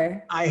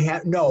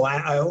 $1?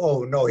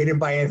 No, he didn't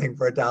buy anything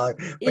for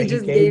 $1, but he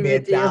gave me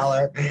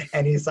 $1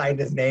 and he signed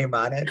his name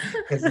on it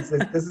because he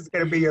says, this is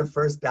going to be your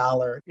first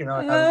dollar, and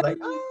I was like,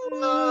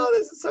 oh,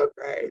 this is so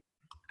great.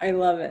 I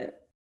love it.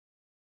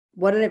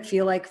 What did it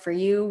feel like for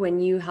you when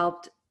you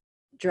helped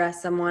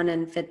dress someone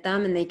and fit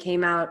them and they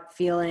came out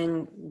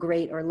feeling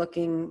great or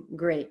looking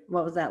great?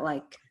 What was that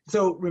like?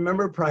 So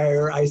remember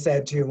prior, I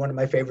said to you, one of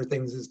my favorite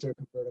things is to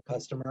convert a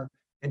customer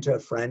into a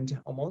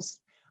friend almost.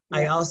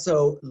 Yes. I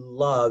also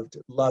loved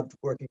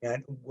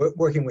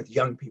working with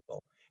young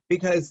people,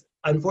 because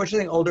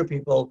unfortunately older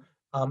people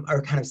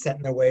are kind of set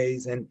in their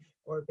ways,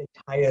 or if they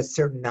tie a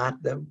certain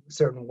knot the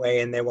certain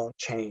way and they won't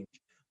change.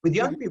 With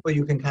young people,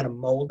 you can kind of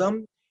mold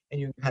them and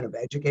you can kind of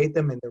educate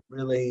them, and they're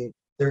really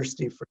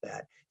thirsty for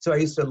that. So I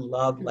used to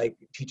love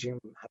teaching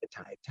them how to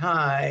tie a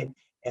tie,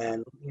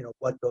 and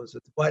what goes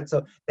with what.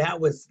 So that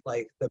was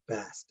like the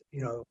best.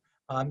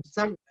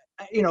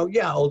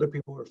 Older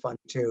people were fun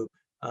too,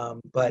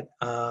 but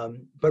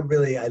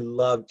really I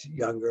loved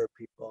younger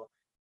people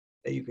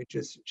that you could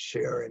just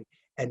share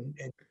and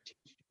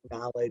teach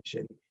knowledge,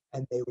 and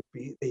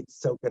they'd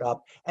soak it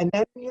up, and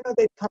then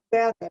they'd come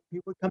back, and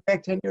people would come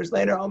back 10 years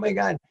later. Oh my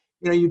God,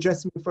 you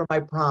dressed me for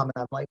my prom,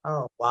 and I'm like,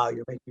 oh wow,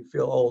 you're making me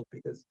feel old,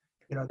 because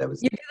that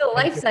was. You do the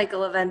life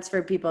cycle events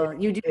for people.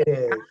 You do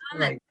the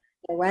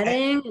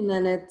wedding, and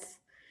then it's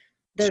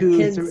their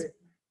kids.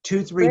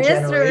 2-3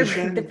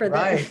 generations,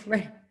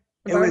 right.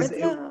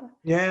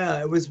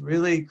 It was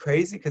really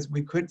crazy, because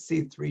we could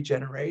see 3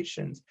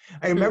 generations.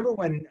 I remember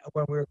when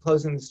we were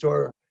closing the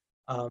store,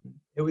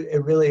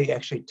 it really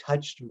actually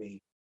touched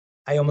me.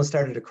 I almost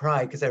started to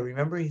cry, because I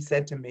remember he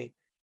said to me,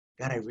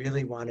 God, I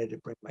really wanted to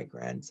bring my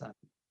grandson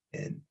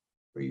in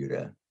for you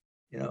to,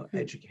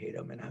 educate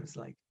him. And I was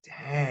like,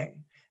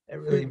 dang, that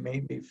really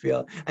made me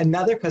feel.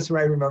 Another customer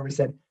I remember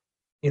said,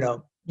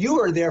 you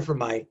were there for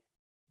my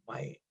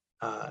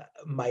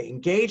my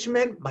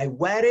engagement, my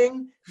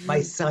wedding,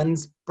 my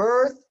son's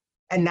birth,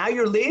 and now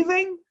you're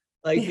leaving?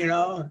 Like, you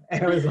know,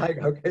 and I was like,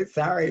 okay,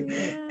 sorry.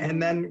 Yeah.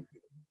 And then,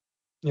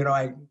 you know,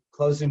 I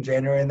closed in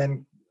January, and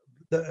then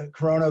the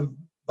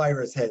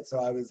coronavirus hit. So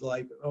I was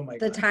like, oh my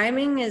The God.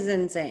 timing is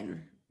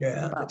insane.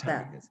 Yeah, the About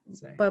timing that. is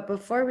insane. But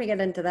before we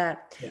get into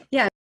that, Yeah.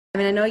 yeah, I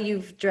mean, I know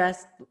you've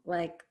dressed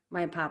like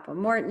my Papa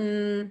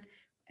Morton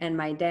and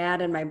my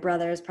dad and my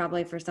brothers,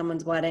 probably for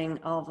someone's wedding.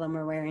 All of them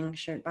were wearing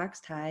shirt box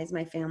ties.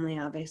 My family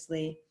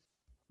obviously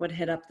would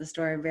hit up the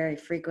store very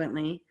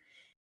frequently.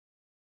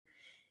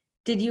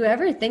 Did you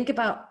ever think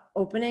about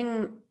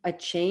opening a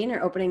chain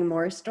or opening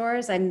more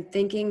stores? I'm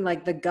thinking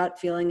like the gut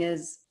feeling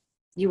is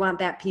you want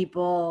that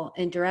people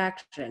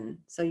interaction.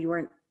 So you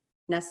weren't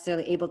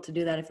necessarily able to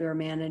do that if you were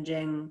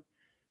managing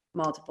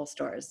multiple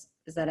stores.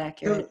 Is that So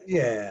accurate?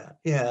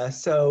 yeah.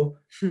 So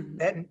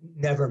that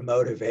never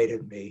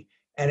motivated me.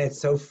 And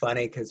it's so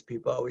funny because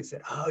people always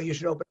said, oh, you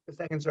should open a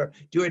second store,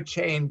 do a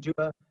chain, do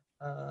a,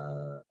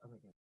 oh my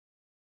God.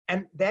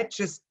 And that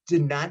just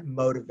did not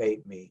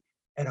motivate me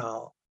at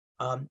all.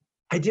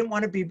 I didn't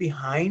want to be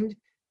behind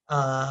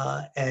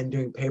and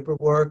doing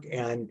paperwork.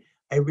 And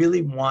I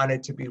really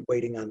wanted to be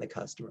waiting on the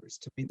customers.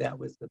 To me, that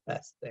was the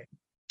best thing.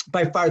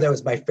 By far, that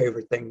was my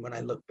favorite thing when I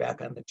look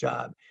back on the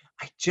job.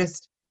 I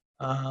just,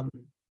 um,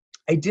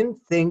 I didn't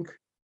think,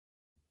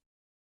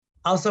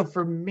 also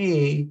for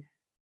me,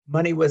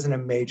 money wasn't a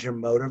major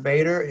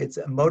motivator. It's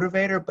a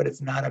motivator, but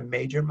it's not a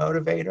major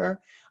motivator.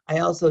 I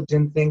also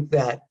didn't think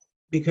that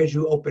because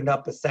you opened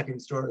up a second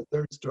store or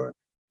third store,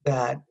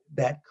 that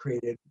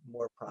created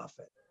more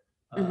profit.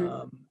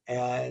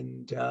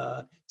 Mm-hmm.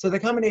 So the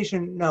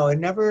combination, no, it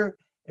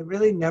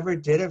really never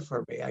did it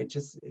for me.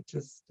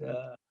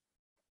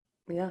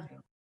 Yeah.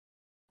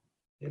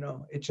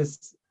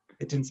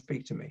 It didn't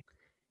speak to me.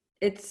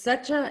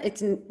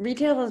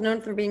 Retail is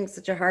known for being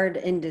such a hard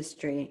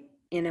industry.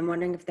 And I'm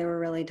wondering if there were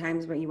really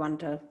times where you wanted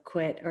to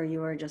quit or you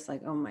were just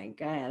like, oh my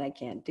God, I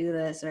can't do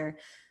this. Or,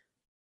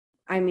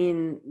 I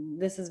mean,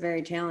 this is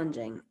very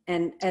challenging.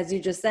 And as you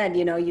just said,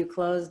 you know, you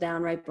closed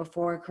down right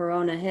before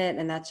Corona hit,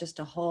 and that's just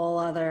a whole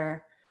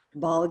other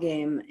ball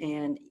game.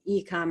 And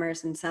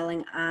e-commerce and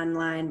selling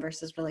online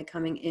versus really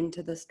coming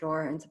into the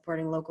store and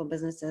supporting local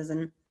businesses.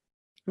 And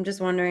I'm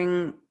just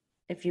wondering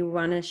if you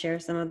want to share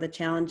some of the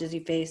challenges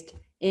you faced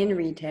in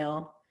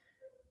retail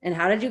and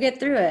how did you get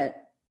through it?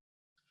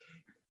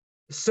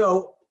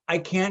 So I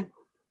can't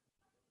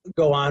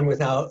go on with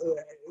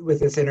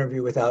this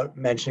interview without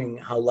mentioning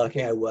how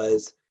lucky I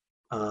was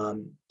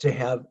to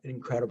have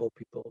incredible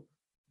people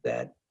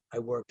that I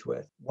worked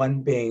with.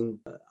 One being,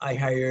 I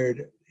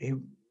actually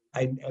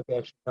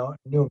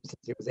knew him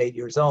since he was 8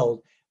 years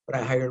old, but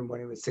I hired him when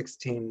he was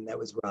 16. And that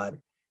was Rod,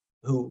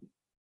 who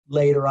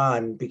later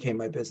on became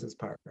my business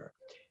partner.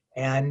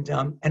 And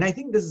I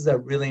think this is a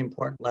really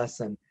important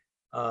lesson,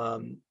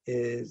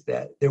 is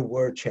that there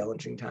were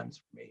challenging times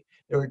for me.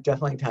 There were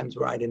definitely times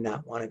where I did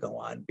not want to go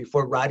on.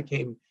 Before Rod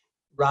came,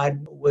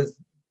 Rod was,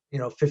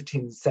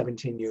 15,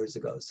 17 years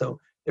ago. So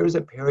there was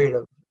a period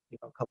of,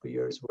 a couple of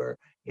years where,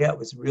 yeah, it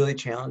was really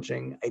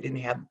challenging.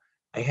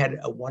 I had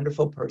a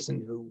wonderful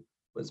person who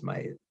was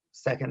my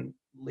second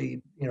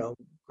lead,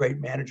 great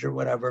manager,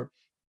 whatever,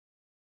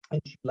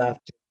 and she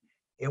left.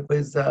 It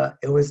was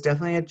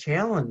definitely a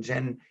challenge,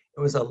 and it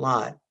was a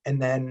lot.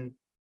 And then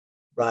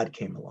Rod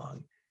came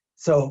along.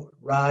 So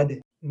Rod,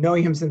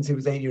 knowing him since he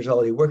was 8 years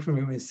old, he worked for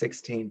me when he was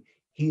 16.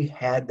 He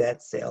had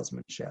that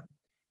salesmanship.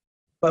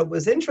 But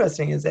what's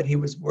interesting is that he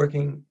was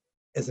working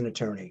as an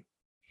attorney.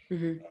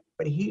 Mm-hmm.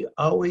 But he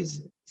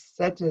always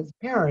said to his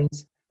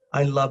parents,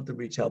 I love the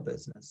retail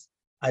business.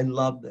 I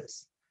love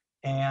this.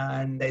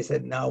 And they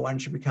said, no, why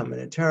don't you become an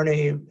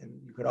attorney?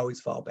 And you could always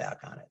fall back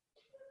on it.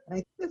 And I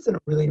think that's a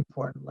really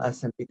important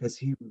lesson because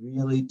he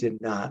really did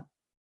not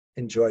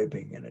enjoy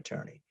being an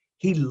attorney.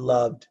 He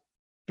loved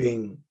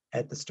being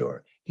at the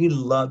store. He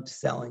loved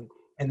selling,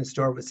 and the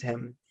store was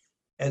him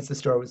as the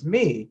store was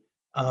me.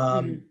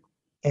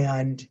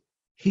 And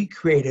he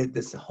created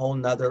this whole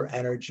nother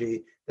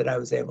energy that I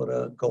was able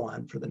to go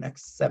on for the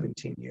next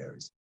 17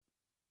 years.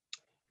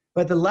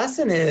 But the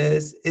lesson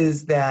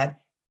is that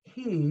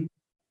he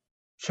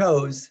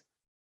chose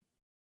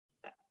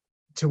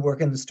to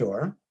work in the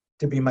store,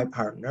 to be my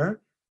partner,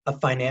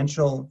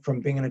 from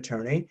being an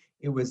attorney.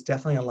 It was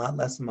definitely a lot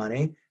less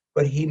money,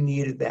 but he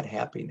needed that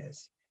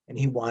happiness and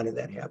he wanted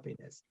that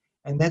happiness.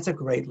 And that's a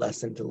great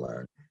lesson to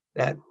learn,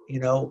 that,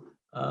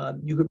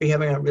 you could be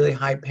having a really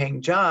high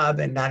paying job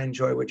and not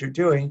enjoy what you're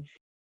doing.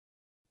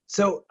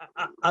 So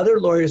other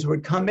lawyers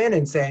would come in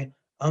and say,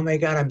 oh my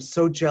God, I'm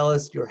so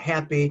jealous. You're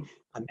happy.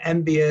 I'm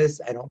envious.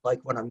 I don't like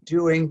what I'm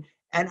doing.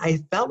 And I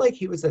felt like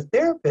he was a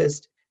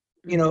therapist,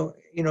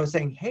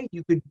 saying, hey,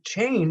 you could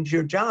change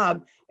your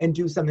job and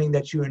do something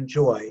that you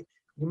enjoy.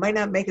 You might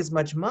not make as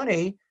much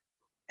money.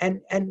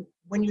 And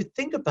when you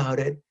think about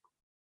it,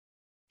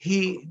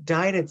 he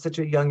died at such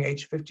a young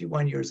age,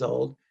 51 years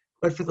old.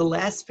 But for the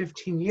last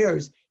 15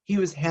 years, he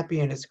was happy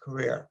in his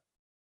career.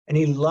 And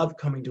he loved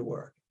coming to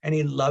work. And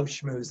he loved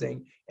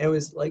schmoozing. And it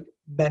was like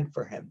meant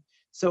for him.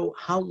 So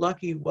how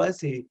lucky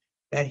was he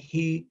that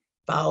he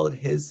followed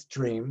his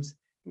dreams,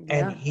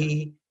 and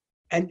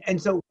Yeah.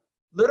 so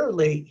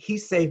literally he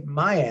saved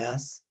my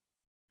ass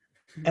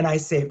and I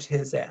saved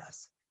his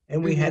ass.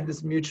 And we had Mhm.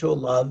 this mutual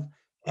love.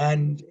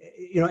 And,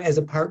 as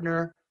a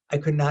partner, I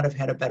could not have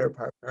had a better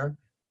partner.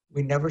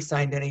 We never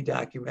signed any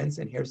documents,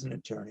 and here's an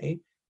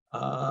attorney.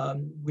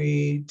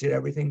 We did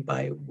everything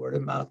by word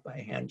of mouth, by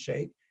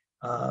handshake.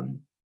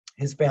 Um,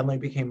 his family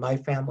became my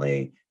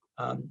family,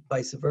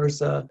 vice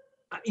versa.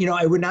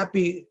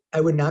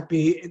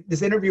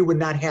 This interview would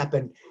not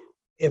happen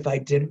if I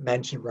didn't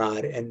mention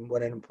Rod and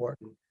what an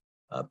important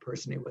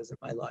person he was in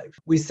my life.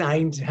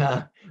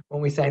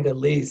 When we signed a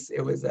lease,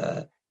 it was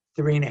a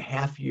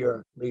 3.5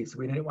 year lease.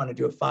 We didn't want to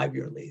do a 5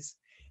 year lease.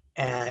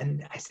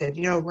 And I said,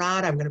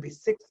 Rod, I'm going to be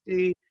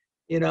 60.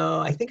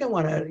 I think I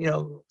want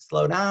to,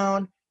 slow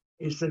down.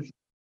 He says,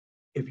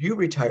 if you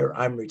retire,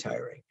 I'm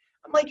retiring.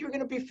 I'm like, you're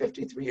going to be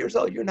 53 years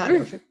old. You're not,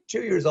 or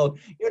 52 years old.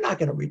 You're not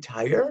going to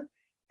retire.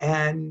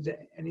 And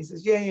he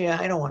says, yeah,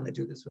 I don't want to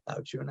do this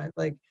without you. And I'm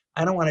like,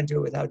 I don't want to do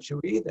it without you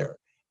either.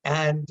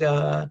 And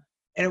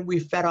we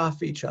fed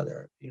off each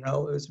other.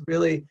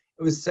 It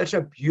was such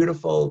a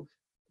beautiful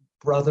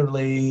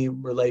brotherly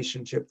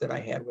relationship that I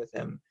had with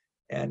him.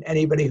 And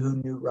anybody who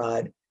knew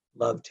Rod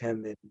loved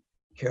him and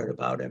cared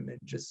about him, and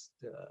just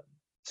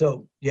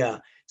so yeah.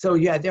 So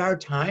yeah, there are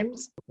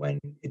times when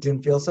it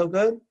didn't feel so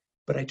good,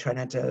 but I try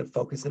not to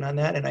focus in on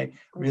that, and I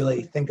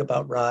really think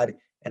about Rod,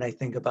 and I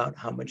think about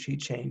how much he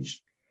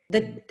changed.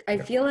 I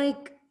feel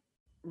like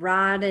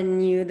Rod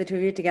and you, the two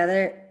of you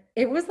together,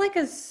 it was like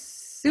a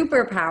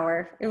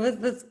superpower. It was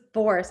this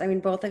force. I mean,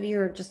 both of you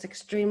are just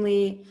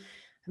extremely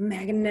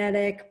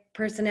magnetic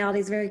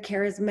personalities, very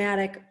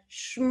charismatic,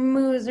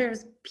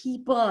 schmoozers,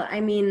 people. I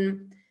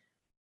mean,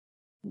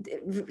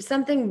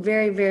 something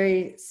very,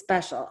 very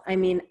special. I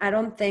mean, I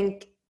don't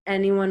think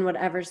anyone would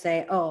ever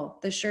say, oh,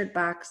 the Shirt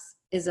Box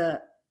is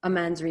a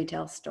men's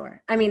retail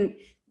store. I mean,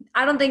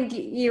 I don't think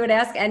you would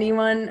ask any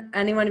one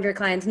of your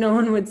clients. No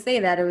one would say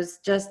that.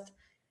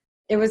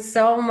 It was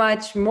so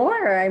much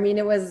more. I mean,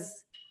 it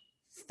was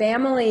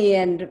family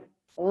and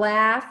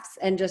laughs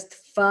and just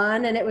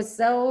fun. And it was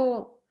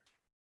so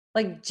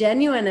like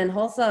genuine and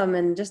wholesome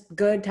and just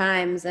good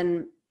times.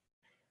 And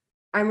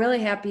I'm really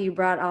happy you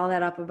brought all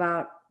that up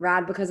about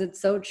Rod, because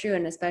it's so true.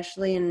 And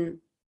especially in,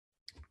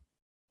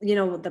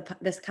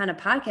 this kind of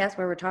podcast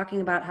where we're talking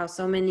about how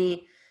so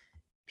many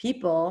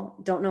people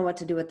don't know what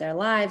to do with their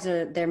lives,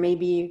 or they're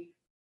maybe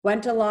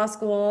went to law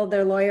school,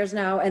 they're lawyers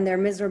now, and they're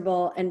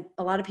miserable. And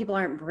a lot of people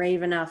aren't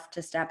brave enough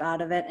to step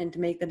out of it and to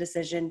make the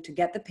decision to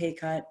get the pay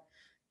cut,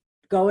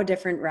 go a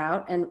different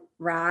route. And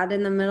Rod,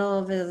 in the middle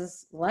of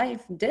his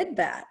life, did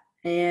that.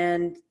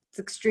 And it's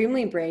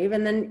extremely brave.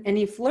 And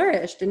he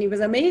flourished and he was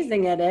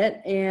amazing at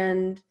it.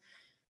 And,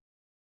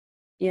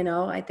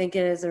 I think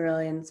it is a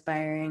really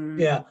inspiring.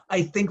 Yeah,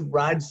 I think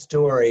Rod's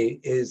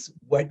story is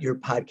what your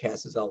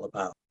podcast is all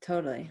about.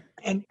 Totally.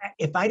 And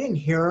if I didn't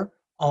hear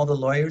all the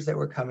lawyers that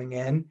were coming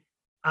in,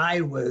 I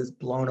was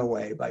blown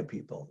away by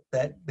people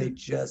that they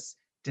just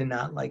did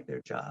not like their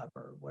job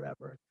or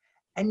whatever.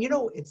 And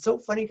it's so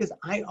funny because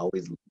I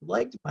always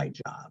liked my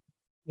job.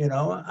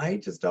 I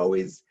just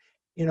always,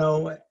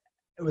 it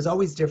was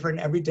always different.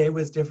 Every day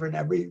was different.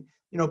 Every,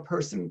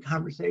 person,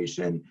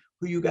 conversation,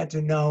 who you got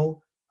to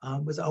know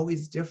was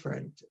always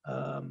different.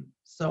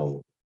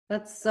 So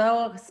that's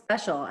so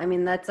special. I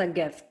mean, that's a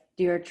gift.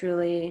 You're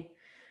truly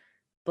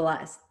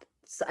blessed.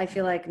 So I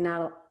feel like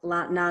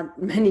not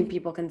many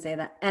people can say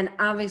that. And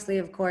obviously,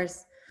 of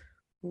course,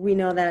 we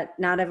know that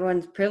not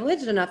everyone's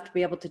privileged enough to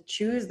be able to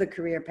choose the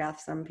career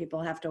path. Some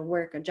people have to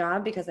work a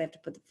job because they have to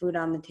put the food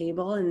on the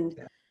table. And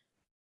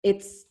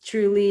it's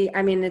truly,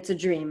 I mean, it's a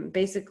dream.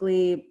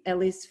 Basically, at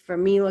least for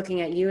me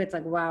looking at you, it's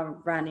like,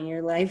 wow, Ronnie,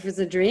 your life is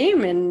a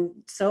dream. And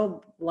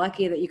so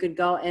lucky that you could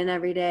go in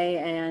every day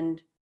and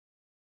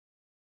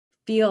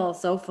feel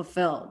so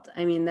fulfilled.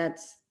 I mean,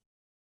 it's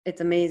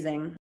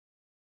amazing.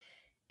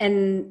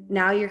 And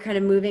now you're kind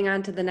of moving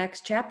on to the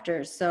next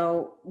chapter.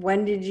 So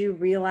when did you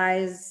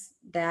realize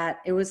that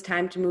it was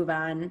time to move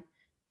on?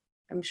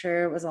 I'm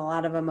sure it was a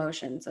lot of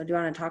emotion. So do you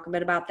want to talk a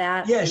bit about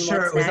that? Yeah,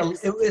 sure.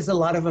 It was a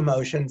lot of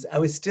emotions. I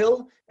was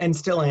still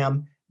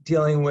am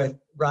dealing with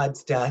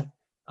Rod's death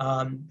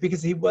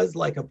because he was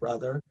like a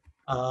brother.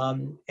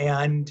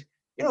 And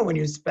when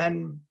you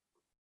spend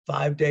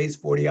 5 days,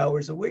 40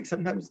 hours a week,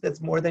 sometimes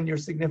that's more than your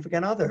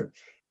significant other.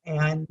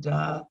 And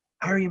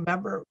I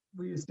remember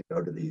we used to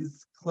go to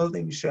these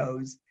clothing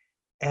shows,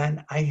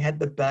 and I had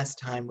the best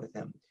time with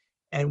him.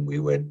 And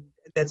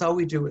that's all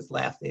we do is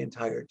laugh the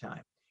entire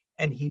time.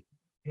 And he'd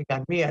pick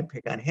on me, I'd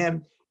pick on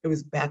him. It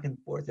was back and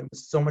forth. It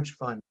was so much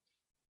fun.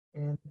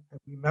 And I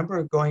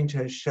remember going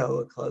to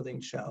a clothing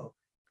show,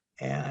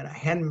 and I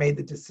hadn't made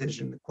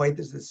quite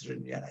the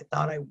decision yet. I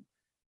thought I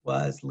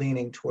was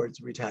leaning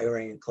towards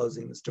retiring and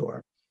closing the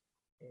store.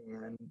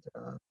 And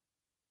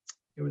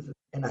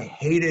and I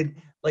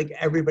hated, like,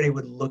 everybody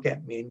would look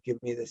at me and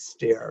give me this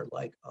stare,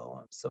 like, oh,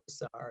 I'm so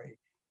sorry,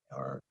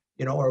 or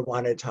or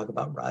wanted to talk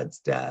about Rod's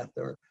death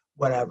or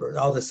whatever.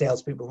 All the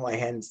salespeople who I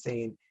hadn't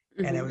seen,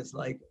 and it was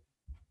like,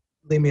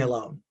 leave me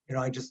alone. You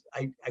know,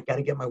 I got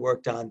to get my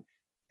work done.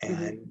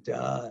 And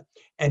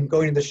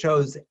going to the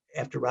shows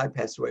after Rod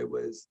passed away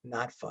was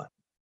not fun,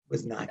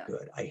 was not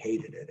good. I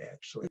hated it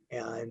actually.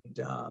 And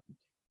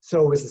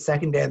so it was the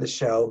second day of the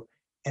show,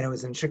 and it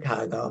was in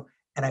Chicago.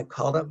 And I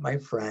called up my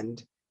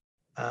friend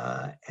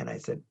and I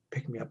said,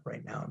 pick me up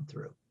right now. I'm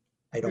through.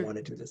 I don't want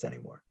to do this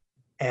anymore.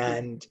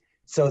 And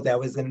so that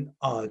was in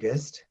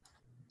August.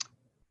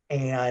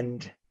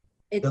 And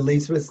the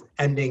lease was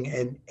ending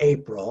in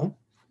April.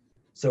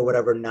 So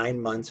whatever,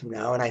 9 months from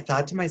now. And I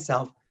thought to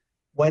myself,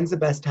 when's the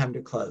best time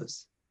to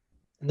close?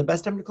 And the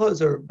best time to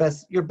close, or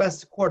your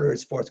best quarter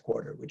is fourth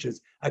quarter, which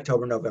is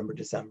October, November,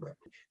 December.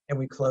 And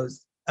we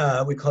closed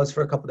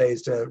for a couple of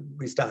days to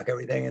restock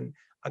everything. And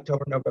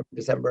October, November,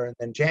 December, and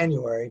then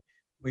January,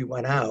 we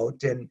went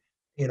out. And,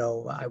 you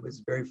know, I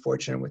was very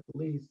fortunate with the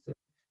lease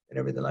and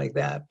everything like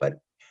that. But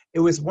it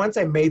was once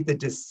I made the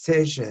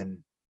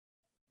decision,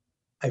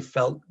 I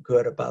felt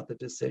good about the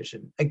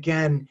decision.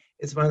 Again,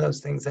 it's one of those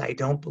things that I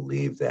don't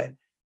believe that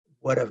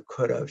would have,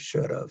 could have,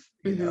 should have,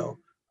 you know.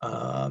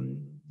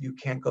 You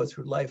can't go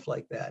through life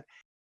like that.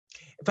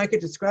 If I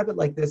could describe it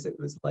like this, it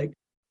was like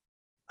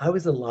I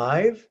was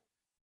alive,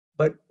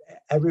 but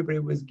everybody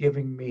was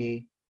giving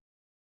me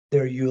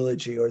their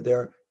eulogy or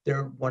their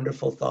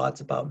wonderful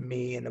thoughts about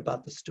me and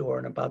about the store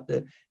and about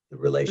the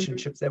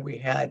relationships that we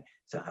had.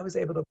 So I was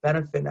able to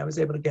benefit, and I was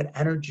able to get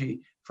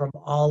energy from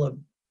all of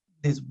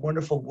these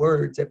wonderful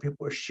words that people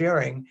were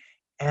sharing.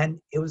 And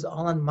it was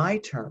all on my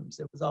terms.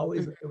 It was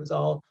always, it was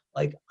all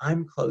like,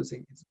 I'm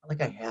closing. It's not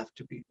like I have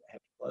to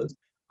close.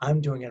 I'm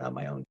doing it on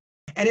my own.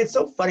 And it's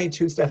so funny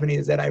too, Stephanie,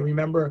 is that I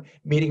remember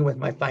meeting with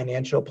my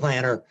financial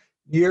planner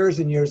years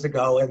and years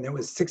ago, and it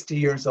was 60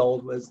 years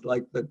old was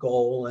like the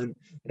goal and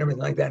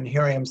everything like that. And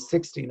here I am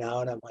 60 now,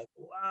 and I'm like,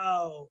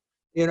 wow,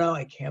 you know,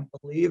 I can't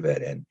believe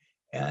it.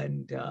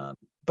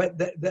 But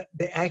the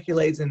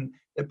accolades and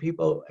the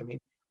people, I mean,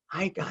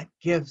 I got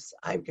gifts.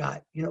 I've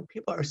got, you know,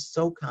 people are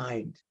so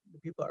kind.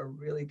 People are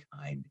really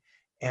kind.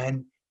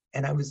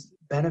 And I was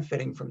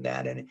benefiting from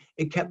that. And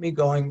it kept me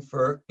going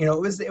for, you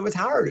know, it was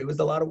hard. It was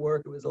a lot of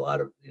work. It was a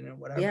lot of, you know,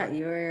 whatever. Yeah,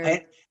 you were.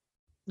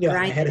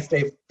 I had to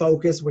stay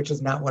focused, which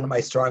is not one of my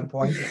strong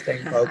points, is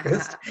staying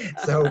focused.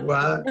 So,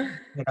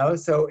 you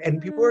know,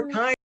 and people were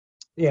kind.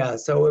 Yeah.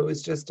 So it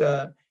was just,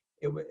 and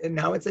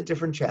now it's a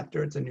different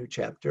chapter. It's a new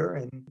chapter,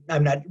 and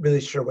I'm not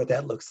really sure what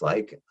that looks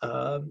like.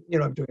 You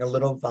know, I'm doing a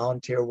little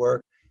volunteer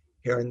work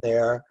here and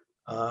there.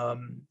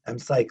 I'm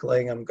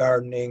cycling, I'm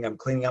gardening, I'm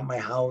cleaning up my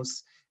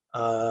house.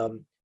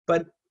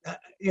 But,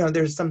 you know,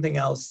 there's something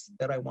else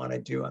that I want to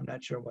do. I'm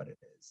not sure what it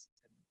is.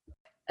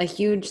 A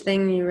huge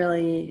thing you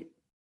really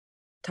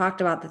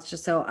talked about that's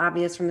just so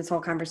obvious from this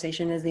whole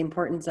conversation is the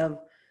importance of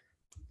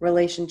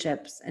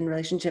relationships and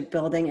relationship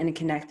building and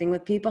connecting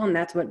with people. And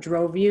that's what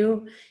drove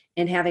you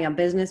in having a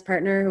business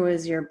partner who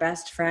is your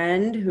best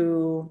friend,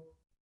 who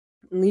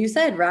you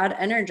said Rod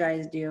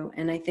energized you.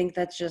 And I think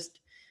that's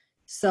just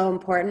so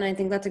important. I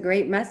think that's a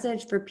great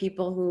message for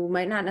people who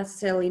might not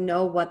necessarily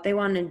know what they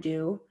want to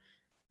do.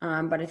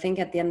 But I think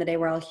at the end of the day,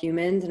 we're all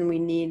humans and we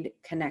need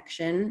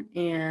connection,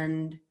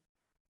 and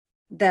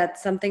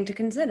that's something to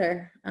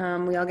consider.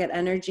 We all get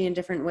energy in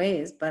different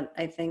ways, but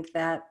I think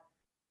that,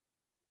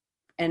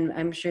 and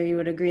I'm sure you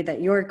would agree,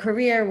 that your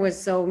career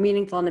was so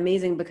meaningful and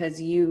amazing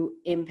because you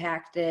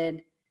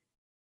impacted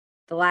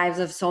the lives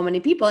of so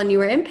many people, and you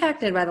were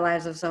impacted by the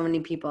lives of so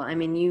many people. I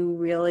mean, you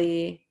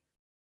really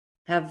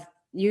have,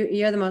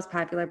 you're the most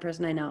popular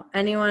person I know.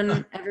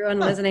 Everyone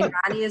listening,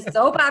 Ronnie is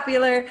so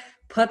popular,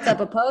 puts up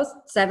a post,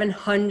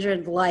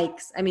 700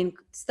 likes. I mean,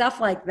 stuff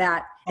like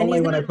that. And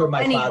only when I put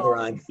my father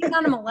on. He's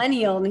not a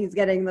millennial and he's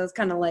getting those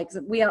kind of likes.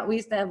 We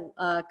used to have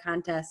a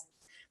contest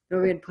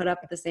where we would put up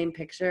the same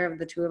picture of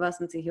the two of us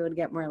and see who would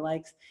get more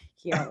likes.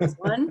 He always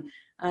won.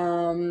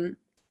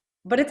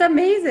 But it's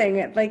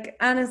amazing. Like,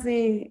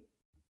 honestly,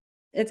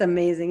 it's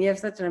amazing. You have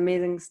such an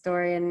amazing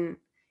story, and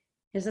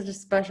you're such a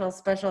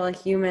special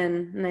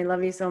human, and I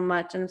love you so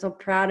much. And I'm so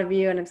proud of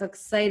you, and I'm so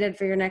excited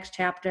for your next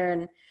chapter.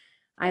 And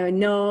I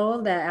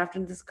know that after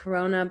this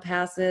Corona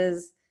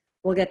passes,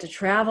 we'll get to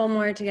travel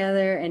more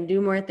together and do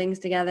more things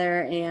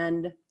together.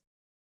 And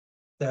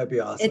that'd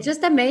be awesome. It's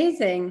just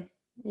amazing.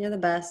 You're the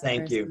best.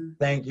 Thank you.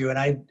 Thank you. And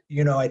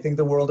I think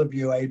the world of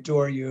you. I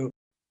adore you.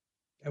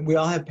 And we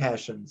all have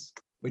passions.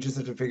 We just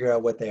have to figure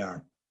out what they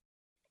are.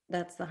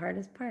 That's the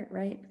hardest part,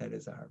 right? That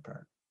is the hard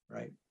part,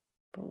 right?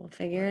 But we'll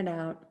figure it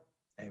out.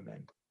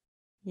 Amen.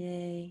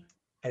 Yay.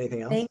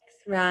 Anything else? Thanks,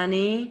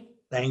 Ronnie.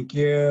 Thank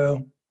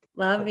you.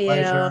 Love you.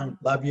 Pleasure.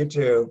 Love you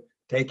too.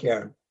 Take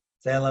care.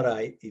 Say hello to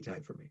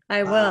Itai for me.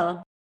 I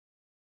will.